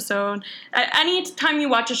 touching episode. Any time you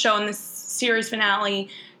watch a show in this series finale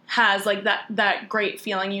has, like, that great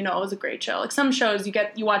feeling, it was a great show. Like, some shows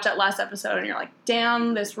you watch that last episode and you're like,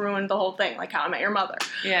 damn, this ruined the whole thing, like How I Met Your Mother.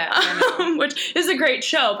 Yeah. Which is a great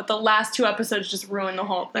show, but the last 2 episodes just ruined the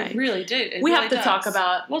whole thing. It really did. We have to talk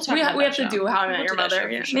about we have to do How I Met Your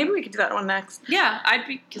Mother. Yeah. Sure. Maybe we could do that one next. Yeah,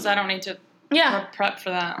 because I don't need to prep for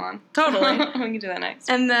that one. Totally. We can do that next.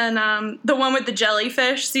 And then the one with the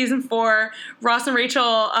jellyfish, season 4, Ross and Rachel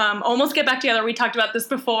almost get back together. We talked about this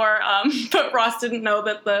before, but Ross didn't know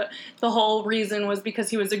that the whole reason was because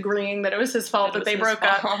he was agreeing that it was his fault that they broke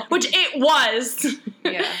up, which it was.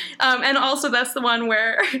 Yeah. And also that's the one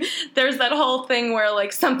where there's that whole thing where,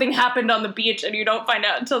 like, something happened on the beach and you don't find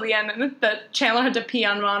out until the end, and that Chandler had to pee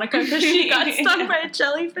on Monica because she got stung by a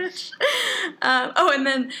jellyfish. And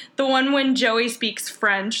then the one when Joey speaks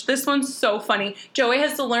French. This one's so funny. Joey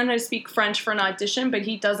has to learn how to speak French for an audition, but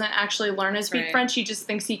he doesn't actually learn how to speak French. He just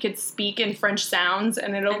thinks he could speak in French sounds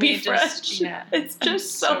and it'll be French. It's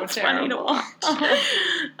just so funny to watch.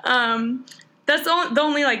 That's the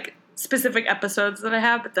only, like, specific episodes that I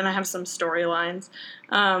have, but then I have some storylines.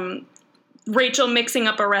 Rachel mixing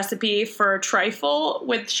up a recipe for trifle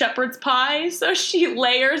with shepherd's pie, so she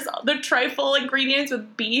layers the trifle ingredients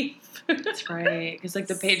with beef. That's right, because, like,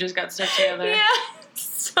 the pages got stuck together. Yeah,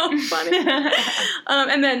 so funny.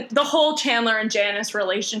 And then the whole Chandler and Janice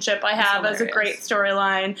relationship I have as a great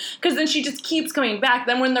storyline, because then she just keeps coming back.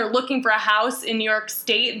 Then when they're looking for a house in New York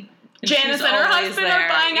State, Janice and her husband are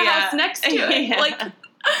buying a house next to it. Yeah. Like,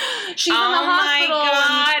 she's in the hospital. Oh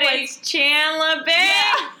my God, and, it's Chandler, babe!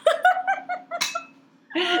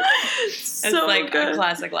 Yeah. It's like good. A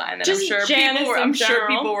classic line that Just I'm sure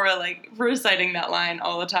people were like reciting that line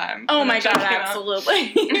all the time. Oh my God,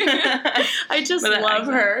 absolutely. I just love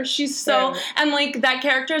her. She's so and, like, that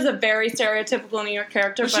character is a very stereotypical New York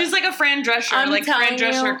character. But she's like a Fran Drescher. Like, Fran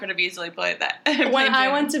Drescher could have easily played that. When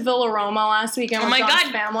I went to Villa Roma last weekend with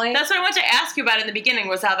John's family. That's what I wanted to ask you about in the beginning,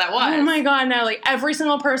 was how that was. Oh my God, Natalie. Every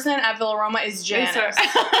single person at Villa Roma is Janice.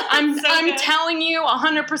 I'm telling you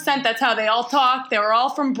 100% that's how they all talk. They were all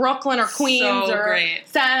from Brooklyn or Queens or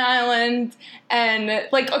Staten Island. And,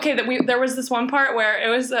 like, okay, there was this one part where it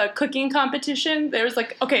was a cooking competition. There was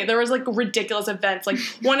ridiculous events. Like,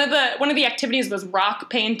 one of the activities was rock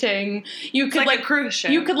painting. You could, like a cruise ship.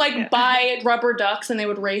 You could, like, buy rubber ducks and they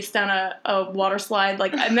would race down a water slide.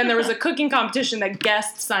 Like, and then there was a cooking competition that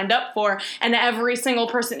guests signed up for, and every single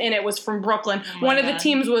person in it was from Brooklyn. One of the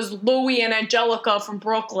teams was Louie and Angelica from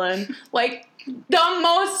Brooklyn. Like, the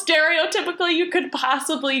most stereotypical you could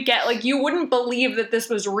possibly get. Like, you wouldn't believe that this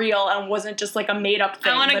was real and wasn't just, like, a made-up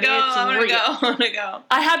thing. I want to go.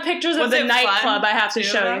 I have pictures of the nightclub I have to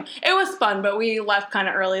show you. It was fun, but we left kind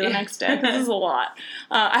of early the next day. This is a lot.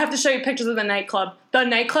 I have to show you pictures of the nightclub. The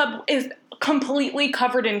nightclub is completely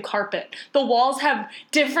covered in carpet. The walls have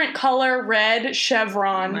different color red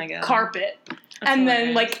chevron carpet. And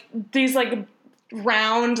then, like, these, like,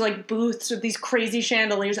 round, like, booths with these crazy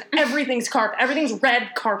chandeliers. Everything's carpet. Everything's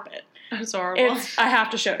red carpet. That's horrible. I have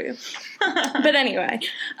to show you. But anyway,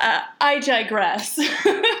 I digress.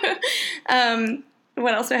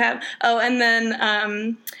 What else do I have? Oh, and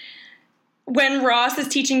then when Ross is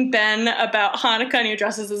teaching Ben about Hanukkah and he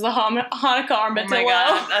dresses as a Hanukkah armadillo. Oh my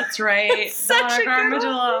God, that's right. It's such a good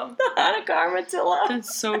armadillo. The Hanukkah armadillo.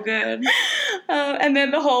 That's so good. And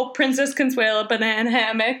then the whole Princess Consuela banana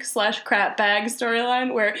hammock / crap bag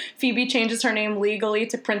storyline where Phoebe changes her name legally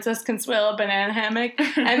to Princess Consuela banana hammock,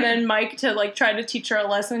 and then Mike, to, like, try to teach her a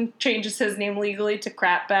lesson, changes his name legally to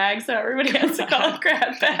crap bag, so everybody has to call it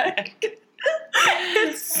crap bag.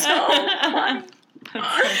 It's so funny.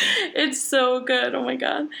 It's so good. Oh my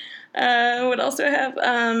God. What else do I have?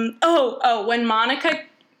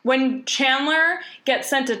 When Chandler gets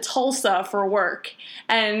sent to Tulsa for work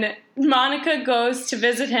and Monica goes to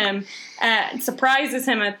visit him and surprises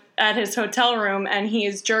him at his hotel room and he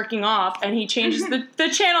is jerking off and he changes the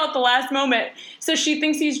channel at the last moment. So she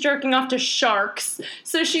thinks he's jerking off to sharks.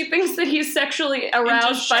 So she thinks that he's sexually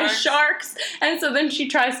aroused by sharks. And so then she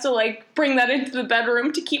tries to, like, bring that into the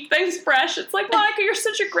bedroom to keep things fresh. It's like, Monica, you're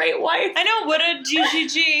such a great wife. I know, what a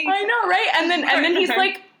GGG. I know, right? And then he's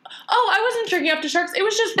like, oh, I wasn't jerking off to sharks. It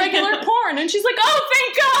was just regular porn. And she's like, oh,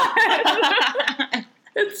 thank God.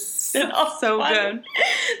 It's so good.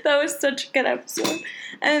 That was such a good episode.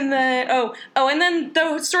 And then, and then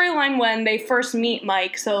the storyline when they first meet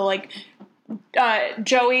Mike. So, like,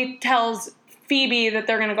 Joey tells Phoebe that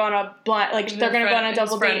they're gonna go on a they're gonna go on a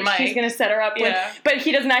double date. Mike. He's gonna set her up with, but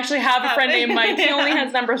he doesn't actually have a friend named Mike. He only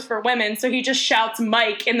has numbers for women, so he just shouts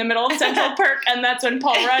Mike in the middle of Central Perk, and that's when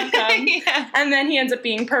Paul Rudd comes. And then he ends up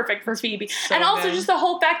being perfect for Phoebe. So and also just the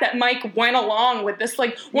whole fact that Mike went along with this,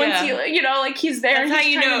 like once he, like he's there. That's and how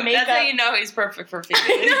he's you know. That's how you know he's perfect for Phoebe.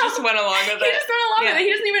 He just went along with it. He just went along with it. He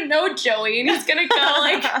doesn't even know Joey, and he's gonna go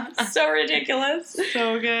like so ridiculous.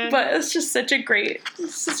 So good. But it's just such a great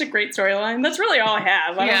storyline. That's really all I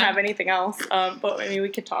have. I don't have anything else, but maybe we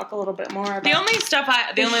could talk a little bit more about the only other stuff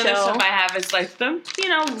I have is like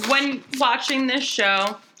when watching this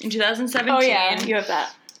show in 2017. Oh yeah, you have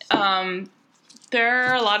that. There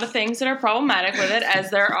are a lot of things that are problematic with it,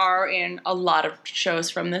 as there are in a lot of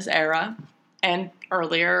shows from this era and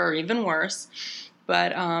earlier or even worse.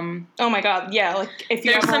 But oh my God, yeah, like if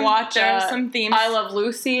you ever watch some themes. I Love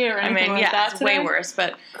Lucy or anything like that, it's way worse.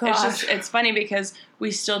 But it's funny because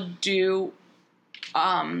we still do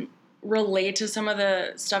relate to some of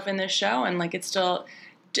the stuff in this show, and like it still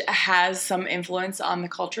has some influence on the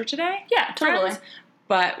culture today. Yeah, totally.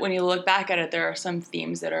 But when you look back at it, there are some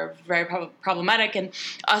themes that are very problematic, and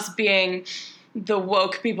us being the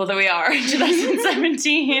woke people that we are in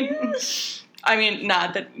 2017. I mean,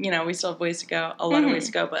 not that, we still have ways to go, a lot of ways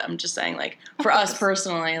to go, but I'm just saying, like, for us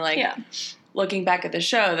personally, like, looking back at the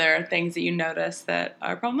show, there are things that you notice that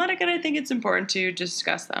are problematic, and I think it's important to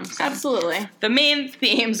discuss them. So absolutely. The main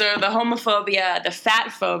themes are the homophobia, the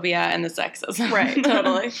fat phobia, and the sexism. Right,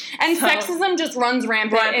 totally. And sexism just runs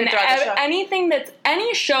rampant in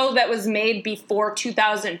any show that was made before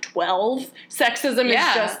 2012. Sexism is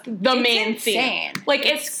just the main theme. Like,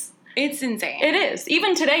 it's insane. It is.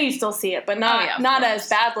 Even today you still see it, but not as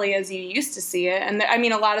badly as you used to see it. And I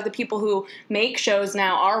mean, a lot of the people who make shows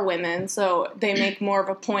now are women, so they make more of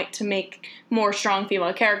a point to make more strong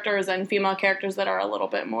female characters and female characters that are a little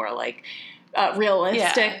bit more, like,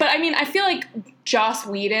 realistic. Yeah. But, I mean, I feel like Joss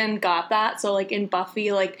Whedon got that. So, like, in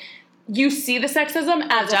Buffy, like, you see the sexism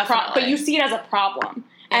as a problem, but you see it as a problem.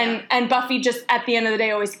 Yeah. And Buffy just, at the end of the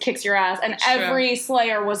day, always kicks your ass. And every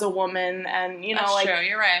Slayer was a woman. And, That's true.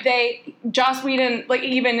 You're right. Joss Whedon, like,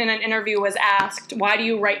 even in an interview was asked, why do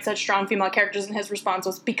you write such strong female characters? And his response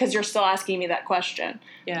was, because you're still asking me that question.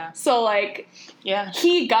 Yeah. So, like,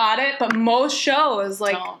 he got it, but most shows,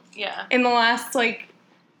 like, in the last, like,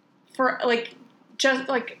 forever.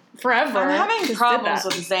 I'm having problems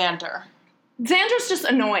with Xander. Xander's just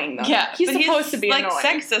annoying, though. Yeah, he's supposed to be like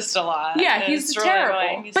annoying. Sexist a lot. Yeah, he's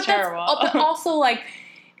terrible. He's terrible. But also, like,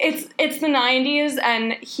 it's the 90s,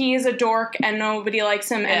 and he's a dork, and nobody likes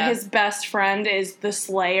him, and his best friend is the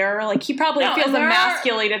Slayer. Like, he probably feels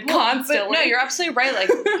emasculated constantly. No, you're absolutely right.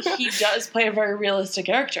 Like, he does play a very realistic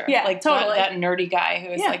character. Yeah, like, totally. That nerdy guy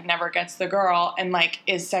who is, like, never gets the girl, and, like,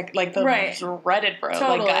 is, like, the Reddit bro.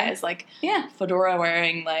 Totally. Like, guys, like, fedora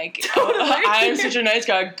wearing, like, I'm such a nice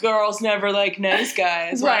guy. Girls never like nice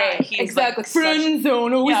guys. Right, he's exactly. Like, friend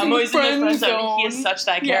zone, always in the friend zone. He is such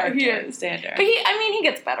that character. He is. Standard. But he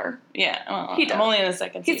gets better. Yeah, well, he does. I'm only in the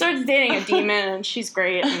second season. He starts dating a demon, and she's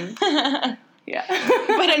great. And,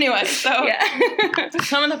 But anyway, so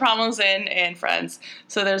some of the problems in Friends.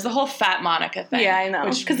 So there's the whole fat Monica thing. Yeah, I know.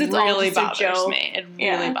 Which really bothers me. It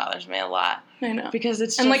really bothers me a lot. I know. Because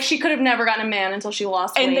it's just, and, like, she could have never gotten a man until she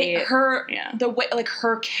lost weight. The way, like,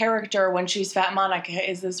 her character when she's Fat Monica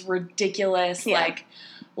is this ridiculous, like,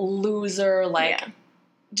 loser, like,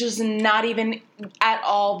 just not even at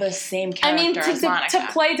all the same character as Monica. To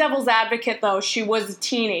play devil's advocate, though, she was a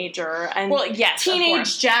teenager, and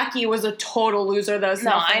teenage Jackie was a total loser. Though,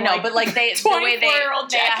 I know, like, but like the way they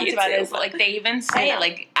act about it is, like, they even say,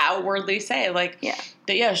 like, outwardly say, like,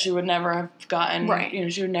 that she would never have gotten,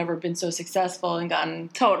 she would never have been so successful and gotten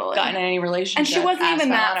in any relationship. And she wasn't even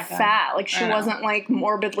that fat. Like, she wasn't, like,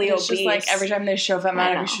 morbidly obese. It's just, like, every time they show Fat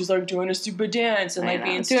Monica, she's, like, doing a stupid dance and, like,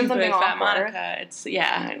 being stupid Fat Monica. It's,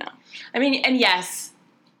 I know. I mean, and yes,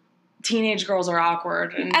 teenage girls are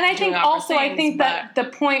awkward. And I think also, that the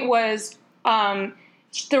point was,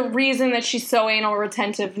 the reason that she's so anal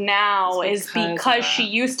retentive now is because she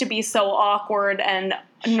used to be so awkward and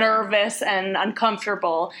nervous and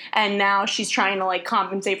uncomfortable, and now she's trying to like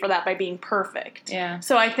compensate for that by being perfect. Yeah.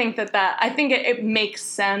 So I think it makes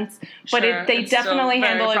sense, but they definitely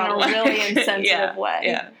handle it in a really insensitive way.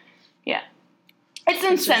 Yeah. Yeah. It's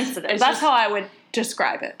insensitive. That's how I would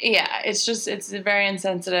describe it. Yeah, it's very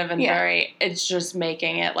insensitive and it's just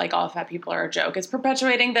making it like all fat people are a joke. It's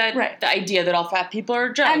perpetuating the idea that all fat people are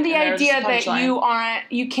a joke. And the idea that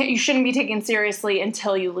you shouldn't be taken seriously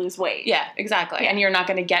until you lose weight. Yeah, exactly. Yeah. And you're not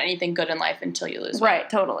going to get anything good in life until you lose weight. Right,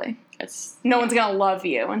 totally. No one's going to love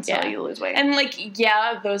you until you lose weight. And like,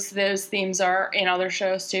 those themes are in other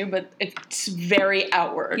shows too, but it's very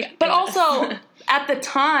outward. Yeah. But also at the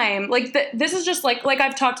time, like this is just like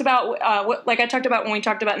I've talked about, like I talked about when we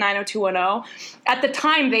talked about 90210. At the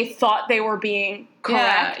time, they thought they were being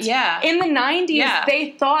correct. Yeah. In the 90s,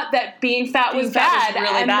 they thought that being fat was bad, was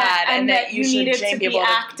really bad, and that you needed to be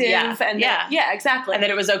active, exactly, and that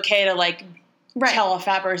it was okay to like. Tell a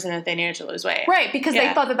fat person that they needed to lose weight. Right, because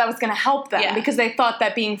they thought that was going to help them. Yeah. Because they thought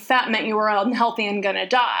that being fat meant you were unhealthy and going to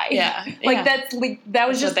die. Yeah. That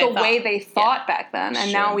was just the way they thought back then.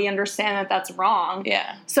 And now we understand that that's wrong.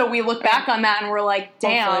 Yeah. So we look back on that and we're like,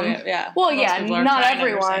 damn. Well, not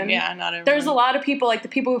everyone. Yeah, not everyone. There's a lot of people, like the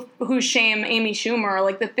people who shame Amy Schumer,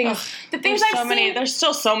 like the things I've seen. There's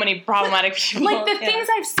still so many problematic people. Like the things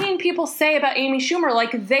I've seen people say about Amy Schumer,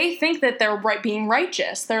 like they think that they're being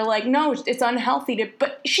righteous. They're like, no, it's unhealthy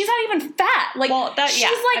but she's not even fat. Like, she's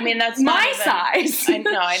like, I mean, that's my size. I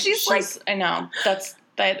know. I know. That's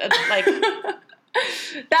like.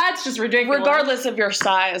 That's just ridiculous. Regardless of your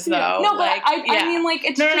size, though. No, but I mean, like,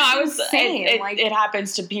 it's insane. It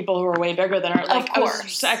happens to people who are way bigger than her. Like, I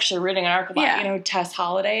was actually reading an article about, you know who Tess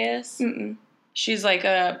Holliday is? Mm-mm. She's like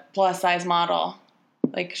a plus-size model.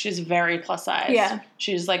 Like, she's very plus size. Yeah.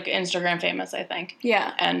 She's, like, Instagram famous, I think.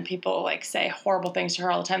 Yeah. And people, like, say horrible things to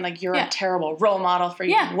her all the time. Like, you're a terrible role model for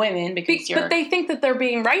women because But they think that they're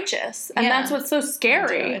being righteous. And that's what's so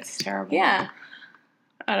scary. It's terrible. Yeah.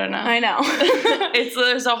 I don't know. I know.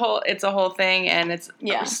 It's a whole thing, and it's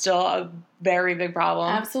still a very big problem.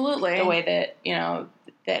 Absolutely. The way that,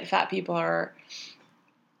 that fat people are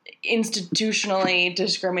institutionally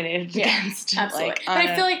discriminated against. Absolutely. But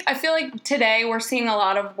I feel like today we're seeing a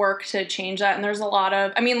lot of work to change that, and there's a lot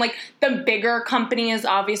of, I mean, like, the bigger companies,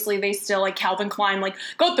 obviously, they still, like, Calvin Klein, like,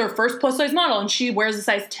 got their first plus-size model, and she wears a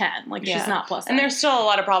size 10. Like, she's not plus-size. And there's still a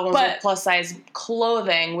lot of problems with plus-size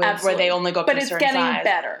clothing where they only go up to a certain size. But it's getting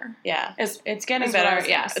better. Yeah. It's getting better,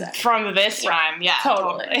 from this time,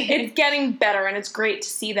 Totally. It's getting better, and it's great to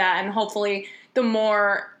see that, and hopefully the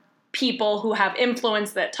more people who have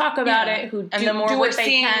influence that talk about it, who do what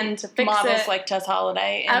they can to fix models it. like Tess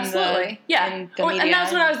Holliday. Absolutely. In the media. And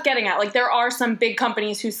that's what I was getting at. Like, there are some big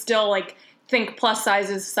companies who still, like, think plus size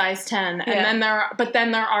is size 10. And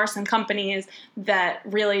then there are some companies that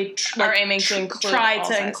really are aiming to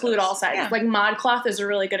include all sizes. Yeah. Like, ModCloth is a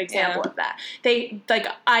really good example of that.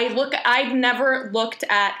 I've never looked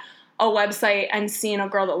at a website and seen a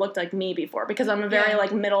girl that looked like me before because I'm a very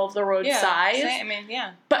like middle of the road size. I mean,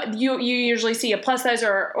 But you usually see a plus size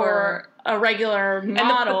or a regular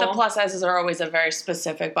model. But the plus sizes are always a very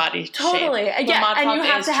specific body shape. Totally. Yeah, and you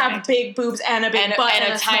have to have big boobs and a big butt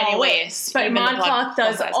and a tiny waist. But ModCloth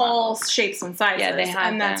does all shapes and sizes. Yeah, they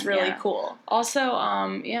have, and that's really cool. Also,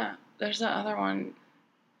 there's that other one.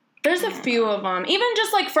 There's a few of them. Even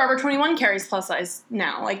just, like, Forever 21 carries plus size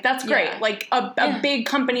now. Like, that's great. Yeah. Like, a big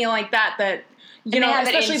company like that, you know,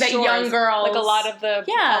 especially that young girls. Like, a lot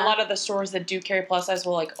of the stores that do carry plus size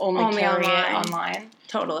will, like, only carry it online.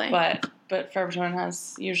 Totally. But Forever 21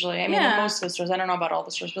 has usually, I mean, most of the stores, I don't know about all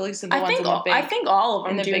the stores, but at least the ones in the big. I think all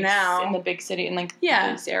of them do now. In the big city, in, like,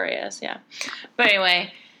 these areas, But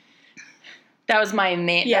anyway, that was my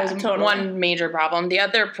one major problem. The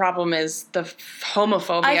other problem is the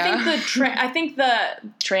homophobia. I think the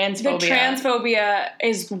transphobia. The transphobia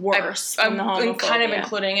is worse than the homophobia. I'm kind of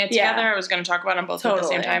including it together. I was going to talk about them both at the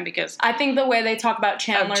same time because I think the way they talk about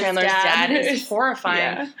Chandler's dad is horrifying.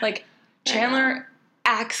 Yeah. Like, Chandler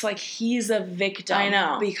acts like he's a victim. I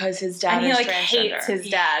know. Because his dad is transgender. And he hates his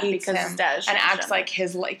dad because his dad is transgender. And acts like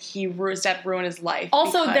his dad ruined his life.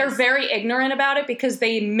 Also, they're very ignorant about it because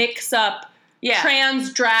they mix up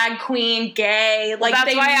trans, drag queen, gay. Like,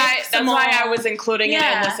 that's why I was including it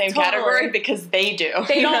in the same category because they do.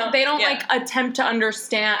 They don't like attempt to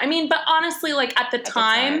understand. I mean, but honestly, like, at the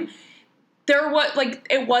time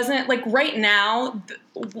it wasn't like right now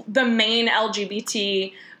the main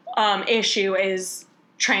LGBT issue is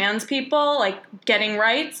trans people, like, getting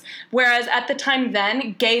rights. Whereas at the time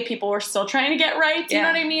then, gay people were still trying to get rights, you know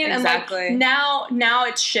what I mean? Exactly. And, like, now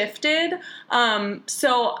it's shifted.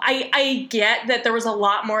 So I get that there was a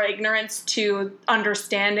lot more ignorance to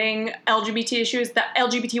understanding LGBT issues. That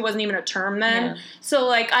LGBT wasn't even a term then. Yeah. So,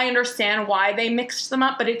 like, I understand why they mixed them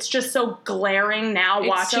up, but it's just so glaring now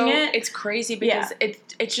watching it. It's crazy because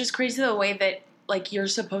it's just crazy the way that, like, you're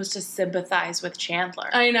supposed to sympathize with Chandler.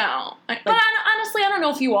 I know. Like, but honestly, I don't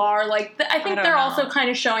know if you are. Like, I think they're also kind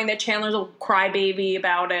of showing that Chandler's a crybaby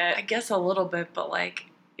about it. I guess a little bit, but, like,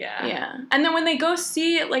 yeah. Yeah. And then when they go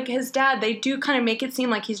see, like, his dad, they do kind of make it seem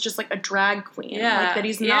like he's just, like, a drag queen. Yeah. Like, that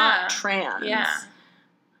he's not trans. Yeah.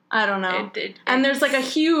 I don't know. And there's, like, a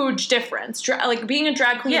huge difference. Like, being a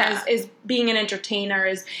drag queen is being an entertainer,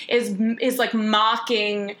 is like,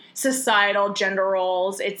 mocking societal gender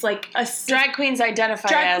roles. It's, like, drag queens identify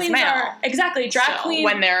as male. Exactly. Drag queens.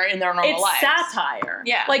 When they're in their normal lives. It's satire.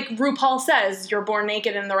 Yeah. Like, RuPaul says, you're born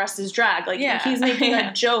naked and the rest is drag. Like, he's making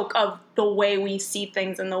a joke of the way we see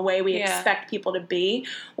things and the way we expect people to be.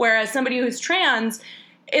 Whereas somebody who's trans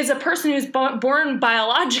is a person who's born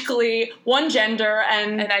biologically one gender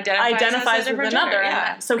and identifies with another.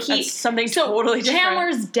 Yeah. So that's something totally different.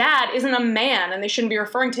 Chandler's dad isn't a man, and they shouldn't be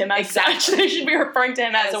referring to him as such. They should be referring to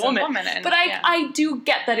him as a woman. But I do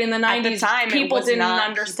get that in the 90s, people didn't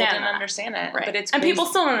understand it. Right. But it's and people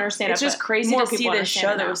still don't understand it. It's just crazy to see this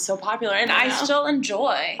show that was so popular, and I still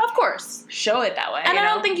enjoy. Of course, show it that way. And I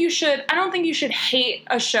don't think you should hate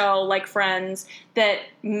a show like Friends that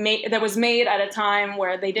was made at a time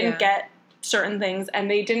where they didn't get certain things,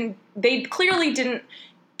 and they clearly didn't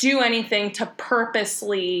do anything to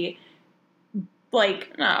purposely,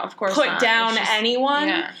 like, no, of course put not. down anyone.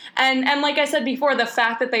 Yeah. And like I said before, the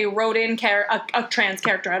fact that they wrote in a trans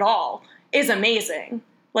character at all is amazing.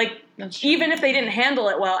 Like, even if they didn't handle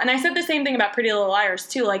it well. And I said the same thing about Pretty Little Liars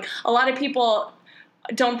too. Like, a lot of people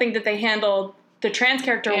don't think that they handled the trans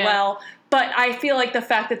character well. But I feel like the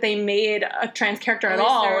fact that they made a trans character at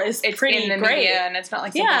all is pretty in the great. Media, and it's not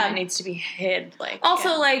like something that needs to be hid. Like,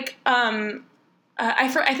 also, like,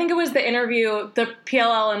 I think it was the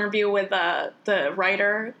PLL interview with the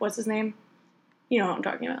writer. What's his name? You know what I'm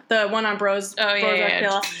talking about. The one on Bros.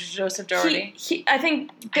 PLL. Joseph Doherty. I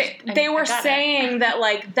think they were saying that,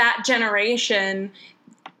 like, that generation,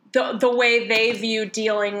 the way they view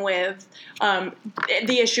dealing with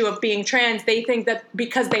the issue of being trans, they think that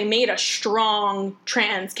because they made a strong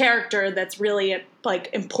trans character that's really, like,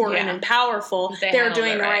 important and powerful, they're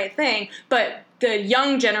doing the right thing. But the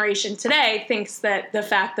young generation today thinks that the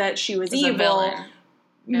fact that she was evil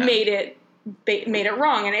made it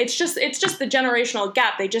wrong, and it's just the generational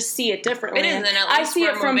gap. They just see it differently. It is, and at least I see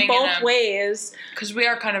it from both ways, because we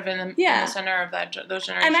are kind of in the center of those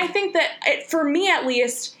generations. And I think that for me, at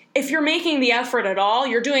least, if you're making the effort at all,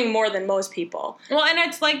 you're doing more than most people. Well, and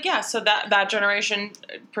it's like, so that generation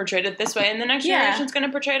portrayed it this way, and the next generation's going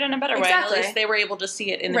to portray it in a better way. And at least they were able to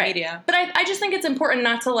see it in the media. But I just think it's important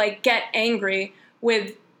not to, like, get angry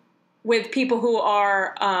with people who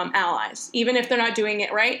are allies, even if they're not doing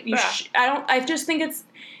it right. I just think it's,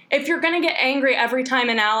 if you're going to get angry every time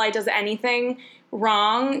an ally does anything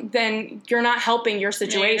wrong, then you're not helping your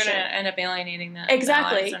situation. You're going to end up alienating them.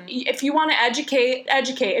 Exactly. If you want to educate.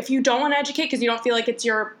 If you don't want to educate because you don't feel like it's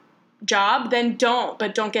your job, then don't.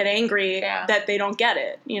 But don't get angry that they don't get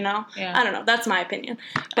it. You know. Yeah. I don't know. That's my opinion.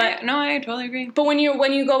 But I totally agree. But when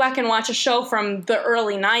you go back and watch a show from the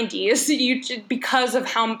early 90s, because of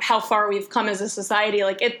how far we've come as a society,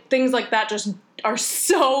 like, things like that just are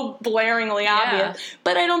so blaringly obvious.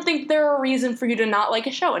 But I don't think they're a reason for you to not like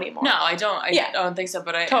a show anymore. No, I don't. I don't think so.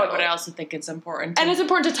 But I also think it's important. And it's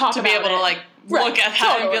important to talk about it. To be able to, like, look at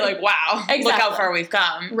that and be like, wow, look how far we've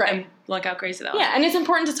come. Right. And look how crazy that was. Yeah, and it's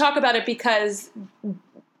important to talk about it because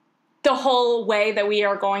the whole way that we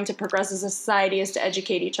are going to progress as a society is to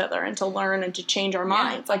educate each other and to learn and to change our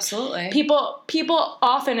minds. Like, absolutely. People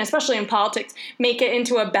often, especially in politics, make it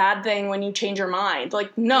into a bad thing when you change your mind.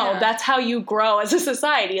 Like, no, that's how you grow as a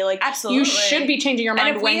society. Like, absolutely. You should be changing your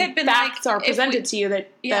mind when facts are presented to you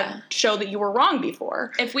that show that you were wrong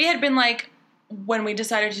before. If we had been, like, when we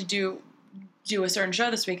decided to do a certain show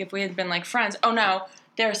this week, if we had been like Friends, oh no,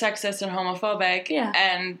 they're sexist and homophobic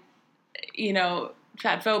and, you know,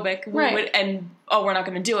 fatphobic, we're not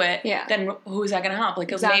going to do it, then who's that going to help?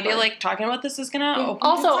 Like, maybe, like, talking about this is going to open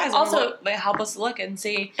also help us look and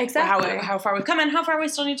see how far we've come and how far we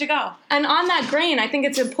still need to go. And on that grain, I think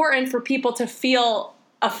it's important for people to feel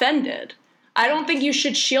offended. I don't think you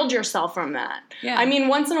should shield yourself from that. Yeah. I mean,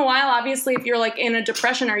 once in a while, obviously, if you're like in a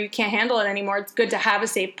depression or you can't handle it anymore, it's good to have a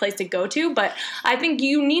safe place to go to. But I think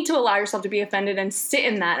you need to allow yourself to be offended and sit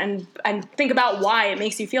in that and think about why it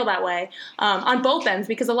makes you feel that way on both ends.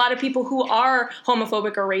 Because a lot of people who are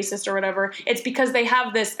homophobic or racist or whatever, it's because they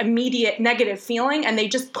have this immediate negative feeling and they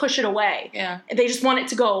just push it away. Yeah. They just want it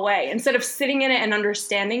to go away instead of sitting in it and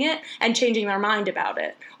understanding it and changing their mind about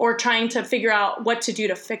it or trying to figure out what to do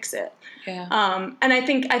to fix it. Yeah. And I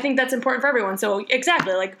think that's important for everyone. So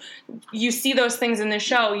exactly, like you see those things in the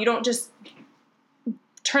show, you don't just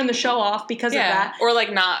turn the show off because of that. Or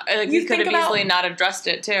like not, like you could have easily not addressed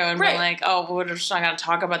it too and been like, oh, we're just not going to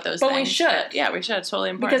talk about those things. But we should. Yeah, we should. It's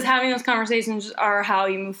totally important. Because having those conversations are how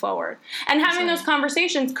you move forward. And having those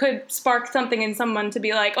conversations could spark something in someone to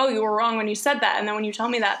be like, oh, you were wrong when you said that. And then when you tell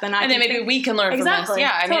me that, then then maybe we can learn from this.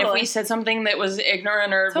 Yeah, I mean, if we said something that was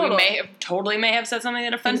ignorant or we may have said something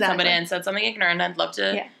that offended somebody and said something ignorant, I'd love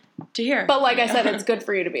to hear. But like I said, it's good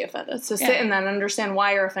for you to be offended. So sit in that and understand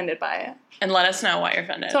why you're offended by it. And let us know why you're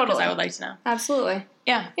offended. Totally. Because I would like to know. Absolutely.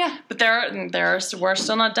 Yeah. Yeah. But we're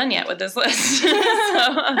still not done yet with this list.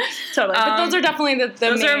 Totally. But those are definitely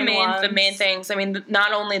the main things. I mean,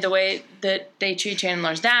 not only the way that they treat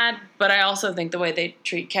Chandler's dad, but I also think the way they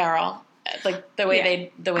treat Carol. Like the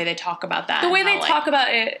way they talk about that. The way they talk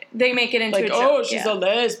about it, they make it into a joke. Oh, she's a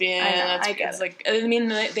lesbian. I guess. Like, I mean,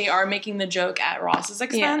 they are making the joke at Ross's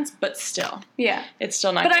expense, but still. Yeah. It's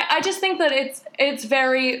still not But I just think that it's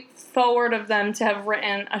very forward of them to have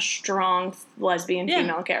written a strong lesbian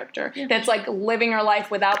female character that's like living her life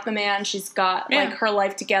without the man. She's got like her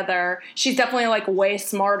life together. She's definitely like way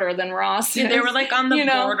smarter than Ross. Yeah, they were like on the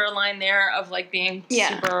borderline there of like being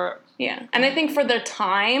super. Yeah, and I think for their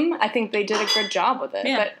time, I think they did a good job with it.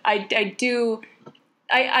 Yeah. But I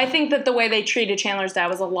think that the way they treated Chandler's dad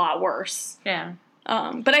was a lot worse. Yeah.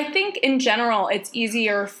 But I think in general, it's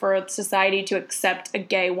easier for society to accept a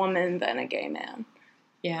gay woman than a gay man.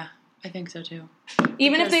 Yeah, I think so too.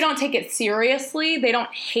 Even if they don't take it seriously, they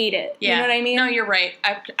don't hate it. Yeah. You know what I mean? No, you're right.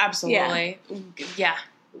 Absolutely. Yeah.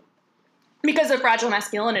 Because of fragile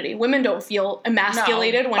masculinity. Women don't feel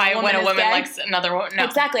emasculated when a woman likes another woman. No.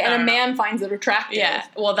 Exactly. And a man finds it attractive. Yeah.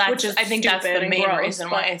 Well, I think that's the main reason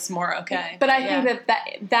why it's more okay. But I think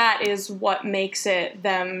that is what makes it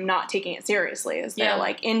them not taking it seriously, is they're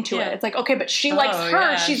like into it. It's like, okay, but she likes her.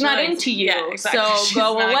 Yeah. She's not into you. Yeah, exactly. So she's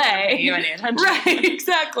go not away. Pay you any attention. Right,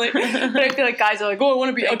 exactly. But I feel like guys are like, oh, I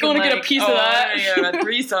want to get a piece of that. I want to a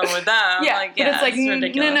threesome with them. Yeah. But it's like,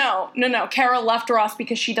 no. Carol left Ross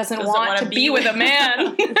because she doesn't want to be with a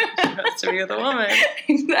man. She wants to be with a woman.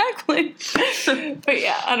 Exactly. But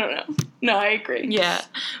yeah, I don't know. No, I agree. Yeah.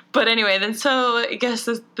 But anyway, then so I guess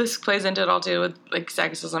this plays into it all too with like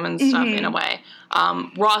sexism and stuff in a way.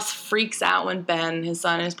 Ross freaks out when Ben, his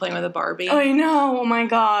son, is playing with a Barbie. I know. Oh my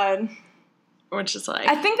God. Which is like...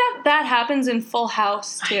 I think that happens in Full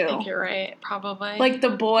House, too. I think you're right, probably. Like, the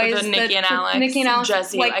boys... Nikki and Alex,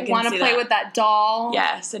 Jesse, like, want to play with that doll.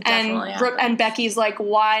 Yes, it definitely happens. And Becky's like,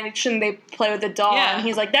 why shouldn't they play with the doll? Yeah. And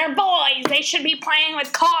he's like, they're boys! They should be playing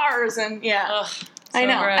with cars! And, yeah. Ugh, so I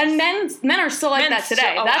know. Gross. And men are still like that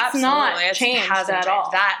today. That's not changed at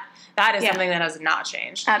all. That is something that has not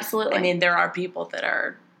changed. Absolutely. I mean, there are people that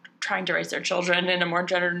are trying to raise their children in a more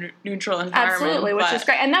gender-neutral environment. Absolutely, which is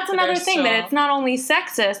great. And that's another thing, that it's not only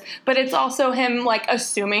sexist, but it's also him, like,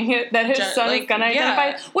 assuming that his son is going to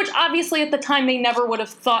identify, which obviously at the time they never would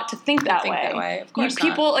have thought to think that way. Of course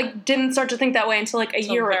people, like, didn't start to think that way until, like, a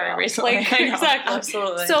year ago. Recently. Like, exactly.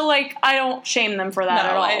 Absolutely. So, like, I don't shame them for that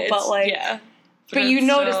at all. But, like... Yeah. But you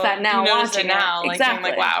notice that now. You notice it now. Like,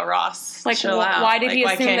 exactly. Like, wow, Ross. Like, why did he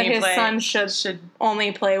assume that his son should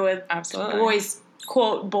only play with boys'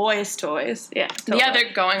 quote boys' toys? Yeah. Totally. Yeah,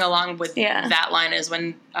 they're going along with that line is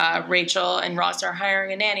when Rachel and Ross are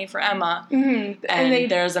hiring a nanny for Emma, and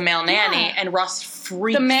there's a male nanny, and Ross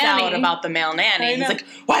freaks out about the male nanny. He's like,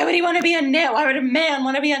 "Why would he want to be a nanny? Why would a man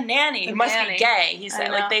want to be a nanny? He must be gay." He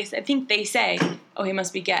said, like I think they say, "Oh, he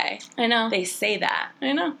must be gay." I know. They say that.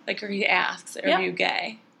 I know. Like, or he asks, "Are you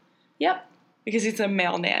gay?" Yep. Because he's a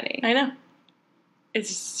male nanny. I know. It's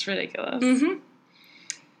just ridiculous. Mm-hmm.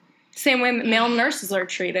 Same way male nurses are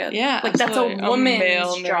treated. Yeah, like absolutely. That's a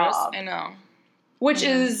woman's job. I know. Which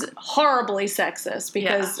is horribly sexist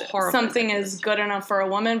because something is good enough for a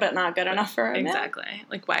woman but not good enough for a man. Exactly.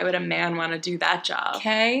 Like, why would a man want to do that job?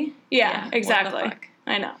 Okay. Yeah, exactly.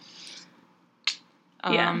 I know.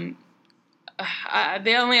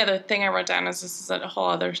 the only other thing I wrote down is this is a whole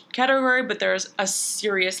other category, but there's a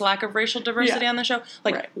serious lack of racial diversity on the show.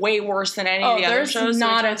 Like, way worse than any of the other shows.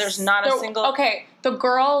 There's not a single... Okay, the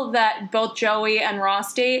girl that both Joey and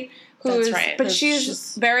Ross date... That's right. But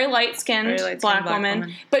she's very light-skinned black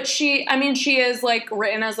woman. But she is, like,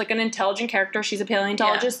 written as, like, an intelligent character. She's a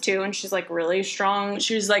paleontologist, too, and she's, like, really strong.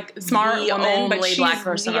 She's, like, smart woman, but she's black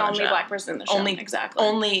person the only black person in the show. Exactly.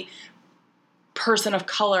 Only person of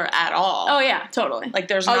color at all. Oh, yeah, totally. Like,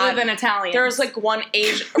 there's other than Italian. There's, like, one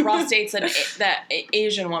Ross dates that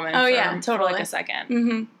Asian woman for, like, a second.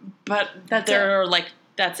 Mm-hmm. But they're, like...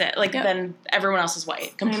 That's it. Like, then everyone else is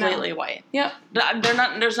white. Completely white. Yep.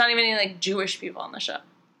 There's not even any, like, Jewish people on the show.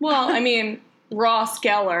 Well, I mean, Ross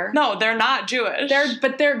Geller. No, they're not Jewish. They're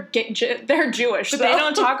Jewish. But they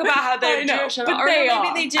don't talk about how they're Jewish at all. But they are.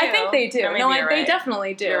 Maybe they do. I think they do. No, they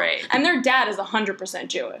definitely do. You're right. And their dad is 100%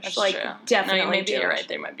 Jewish. That's like, true. definitely maybe Jewish. You're right.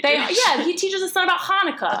 They might be Jewish. Yeah, he teaches us about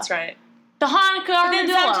Hanukkah. That's right. The Hanukkah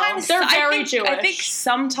Armadillo. They're very Jewish. I think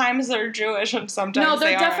sometimes they're Jewish and sometimes no,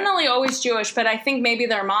 they're definitely always Jewish. But I think maybe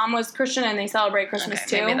their mom was Christian and they celebrate Christmas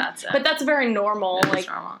too. Maybe that's it. But that's a very normal,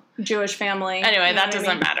 Jewish family. Anyway, that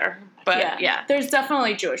doesn't matter. But yeah, there's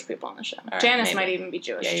definitely Jewish people on the show. Right, Janice might even be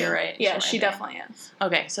Jewish. Yeah, you're right. Yeah, she definitely is.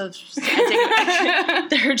 Okay, so I take it back.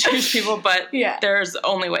 There are Jewish people, but there's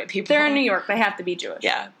only white people. They're in New York. They have to be Jewish.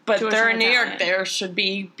 Yeah, but Jewish they're in New York. There should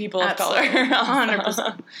be people of color. 100%.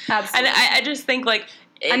 Absolutely. And I just think, like,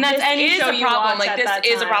 and that's any show you watch. Like,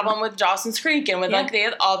 this is a problem with Dawson's Creek and with like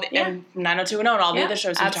and 90210 and all the other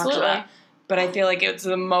shows we talked about. But I feel like it's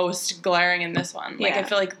the most glaring in this one. Like, I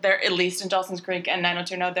feel like there, at least in Dawson's Creek and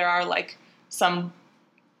 90210, there are, like, some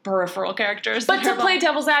peripheral characters. But to play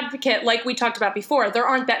devil's advocate, like we talked about before, there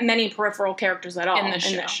aren't that many peripheral characters at all in this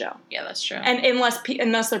show. Yeah, that's true. And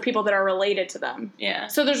unless they're people that are related to them. Yeah.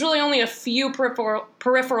 So there's really only a few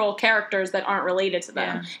peripheral characters that aren't related to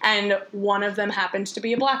them. Yeah. And one of them happens to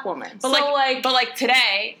be a black woman. But like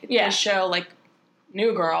today, the show, like,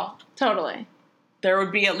 New Girl. Totally. There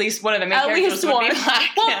would be at least one of the main characters would be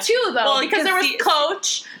black. Well, two though, because there was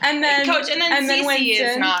Coach, and then Cece Winston,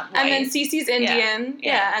 is not white. and then Cece's Indian.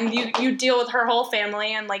 Yeah. And you deal with her whole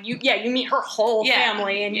family, and like you meet her whole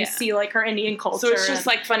family, and you see like her Indian culture. So it's just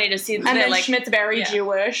like funny to see. And then like, Schmidt's very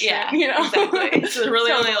Jewish. Yeah, exactly. So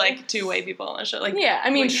really only like two white people on the show. Like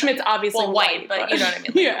I mean Schmidt's obviously white, but you know what I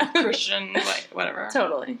mean. Like, Christian, white, whatever.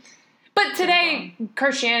 Totally. But today,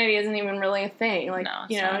 Christianity isn't even really a thing. Like,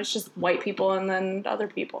 it's just white people and then other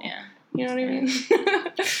people. Yeah. You know what I mean?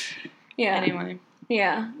 Yeah. Anyway.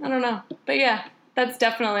 Yeah. I don't know. But yeah, that's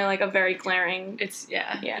definitely like a very glaring. It's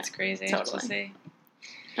crazy to see.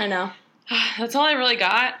 I know. That's all I really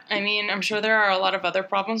got. I mean, I'm sure there are a lot of other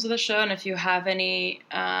problems with the show, and if you have anything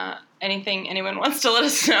anyone wants to let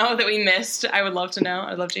us know that we missed, I would love to know.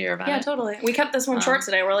 I'd love to hear about it. Yeah, totally. We kept this one short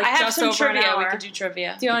today. We're like just over trivia. An hour. We could do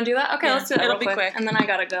trivia. Do you want to do that? Okay, let's do that. It'll be quick. And then I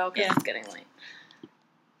gotta go because it's getting late.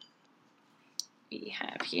 We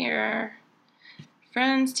have here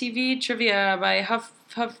Friends TV Trivia by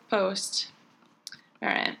HuffPost. All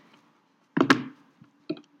right.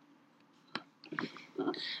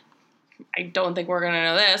 I don't think we're gonna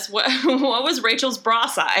know this. What was Rachel's bra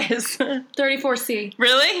size? 34C.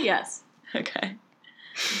 Really? Yes. Okay.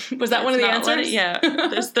 Was that one of the answers? Yeah.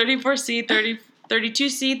 There's 34C,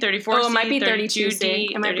 32C, 34C. Oh, it might be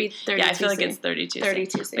 32C. It might be 32C. Yeah, I feel like it's 32C.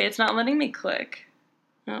 32C. But it's not letting me click.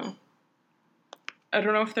 Oh. I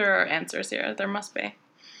don't know if there are answers here. There must be.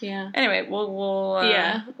 Yeah. Anyway, we'll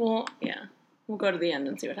We'll go to the end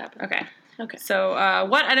and see what happens. Okay. So,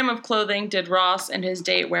 what item of clothing did Ross and his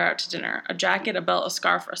date wear out to dinner? A jacket, a belt, a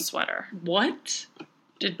scarf, or a sweater? What?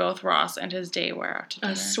 Did both Ross and his date wear out to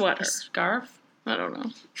dinner? A sweater. A scarf? I don't know.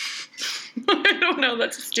 I don't know.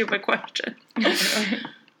 That's a stupid question.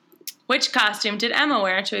 Which costume did Emma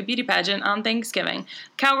wear to a beauty pageant on Thanksgiving?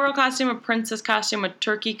 Cowgirl costume, a princess costume, a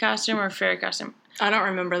turkey costume, or a fairy costume? I don't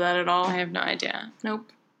remember that at all. I have no idea.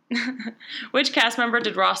 Nope. Which cast member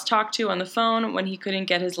did Ross talk to on the phone when he couldn't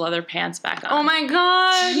get his leather pants back on? Oh my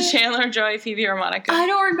god! Chandler, Joey, Phoebe, or Monica? I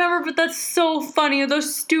don't remember, but that's so funny.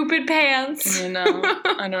 Those stupid pants. I know.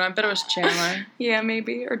 I bet it was Chandler. Yeah,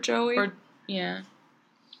 maybe. Or Joey. Yeah.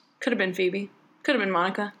 Could have been Phoebe. Could have been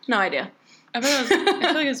Monica. No idea. I feel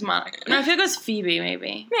like it was Monica. No, I feel like it was Phoebe,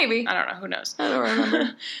 maybe. Maybe. I don't know. Who knows? I don't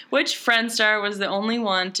remember. Which Friend star was the only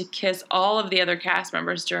one to kiss all of the other cast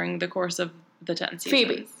members during the course of the 10 seasons?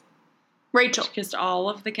 Phoebe. Rachel. She kissed all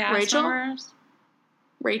of the cast members?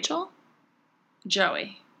 Rachel?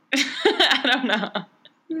 Joey. I don't know.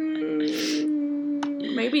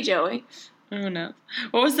 Maybe Joey. Who knows?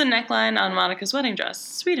 What was the neckline on Monica's wedding dress?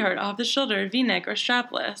 Sweetheart, off the shoulder, V-neck, or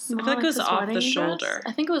strapless? I feel like it was off the shoulder.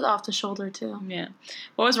 I think it was off the shoulder, too. Yeah.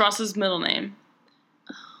 What was Ross's middle name?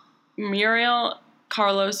 Muriel,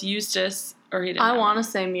 Carlos, Eustace, or he didn't. I want to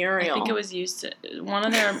say Muriel. I think it was Eustace. One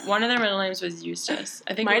of their middle names was Eustace.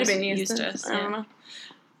 I think Might it was have been Eustace. Yeah.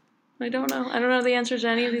 I don't know. I don't know the answers to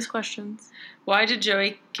any of these questions. Why did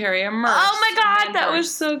Joey carry a purse? Oh my god, that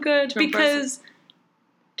was so good.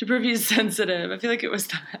 To prove he's sensitive. I feel like it was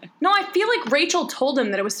that. No, I feel like Rachel told him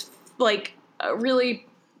that it was, like, really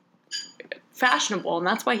fashionable, and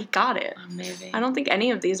that's why he got it. Oh, maybe. I don't think any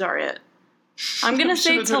of these are it. I'm going to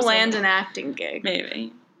say to land an acting gig.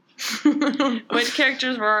 Maybe. Which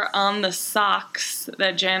characters were on the socks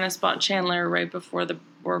that Janice bought Chandler right before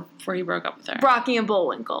he broke up with her? Rocky and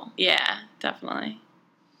Bullwinkle. Yeah, definitely.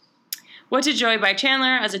 What did Joey buy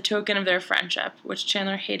Chandler as a token of their friendship, which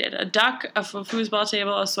Chandler hated? A duck, a foosball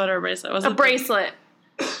table, a sweater, a bracelet. Was it bracelet.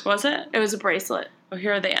 Was it? It was a bracelet. Well,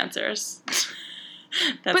 here are the answers.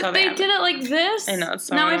 But they did it like this. I know, it's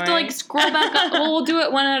so now annoying. we have to, like, scroll back up. Well, we'll do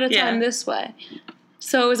it one at a time this way.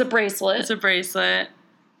 So it was a bracelet. It's a bracelet.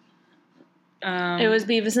 It was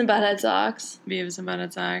Beavis and Butthead socks. Beavis and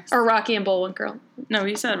Butthead socks. Or Rocky and Bullwinkle. No,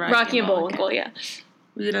 you said Rocky and Bullwinkle, yeah.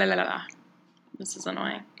 This is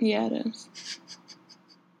annoying. Yeah, it is.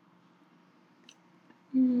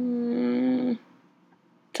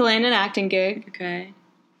 To land an acting gig. Okay.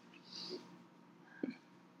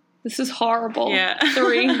 This is horrible. Yeah.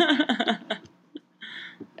 3.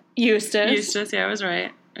 Eustace, yeah, I was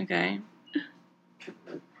right. Okay.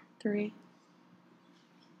 3.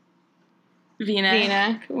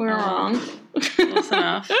 V-neck. We're wrong. Close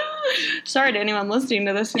enough. Sorry to anyone listening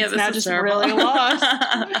to this. It's this now is just terrible. really lost.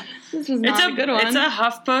 This was not a good one. It's a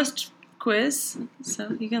HuffPost quiz,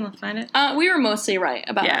 so you can find it. We were mostly right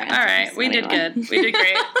about our answers. All right. We did good. We did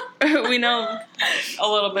great. We know a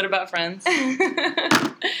little bit about Friends.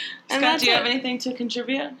 Scott, do you have anything to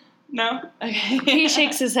contribute? No? Okay. He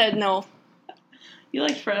shakes his head no. You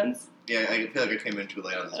like Friends? Yeah, I feel like I came in too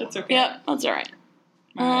late on this one. That's okay. Yep, that's all right.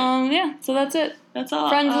 Yeah, so that's it. That's all.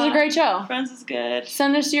 Friends is a great show. Friends is good.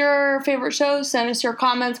 Send us your favorite shows. Send us your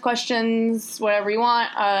comments, questions, whatever you want.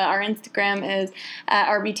 Our Instagram is at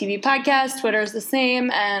RBTV Podcast. Twitter is the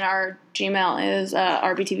same. And our Gmail is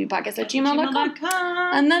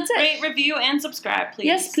rbtvpodcast@gmail.com. And that's it. Rate, review, and subscribe, please.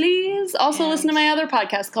 Yes, please. Also, listen to my other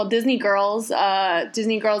podcast called Disney Girls.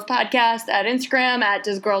 Disney Girls Podcast at Instagram, at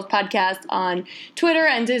Disney Girls Podcast on Twitter,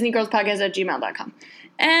 and Disney Girls Podcast at gmail.com.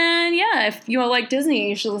 And yeah, if you all like Disney,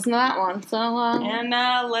 you should listen to that one. So and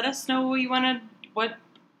let us know what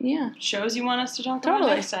shows you want us to talk about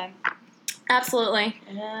next time. Absolutely.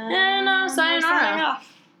 And sayonara.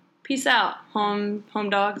 Peace out, home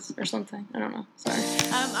dogs or something. I don't know. Sorry.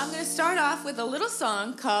 I'm going to start off with a little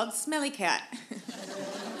song called Smelly Cat.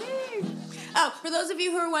 Oh, for those of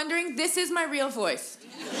you who are wondering, this is my real voice.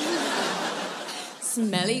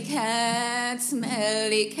 Smelly cat,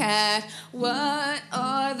 what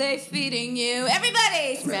are they feeding you?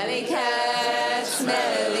 Everybody! Smelly cat,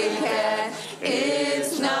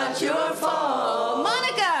 it's not your fault.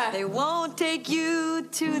 Monica! They won't take you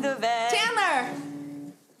to the vet. Chandler!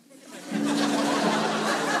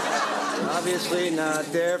 Obviously not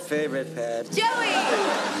their favorite pet. Joey!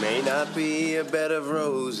 May not be a bed of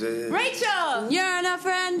roses. Rachel! You're not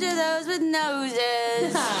friend to those with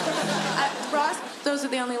noses. Ross, those are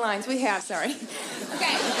the only lines we have, sorry.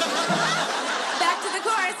 Okay. Back to the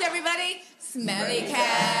chorus, everybody. Smelly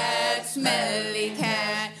cat,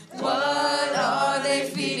 what are they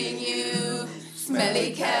feeding you?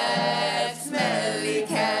 Smelly cat.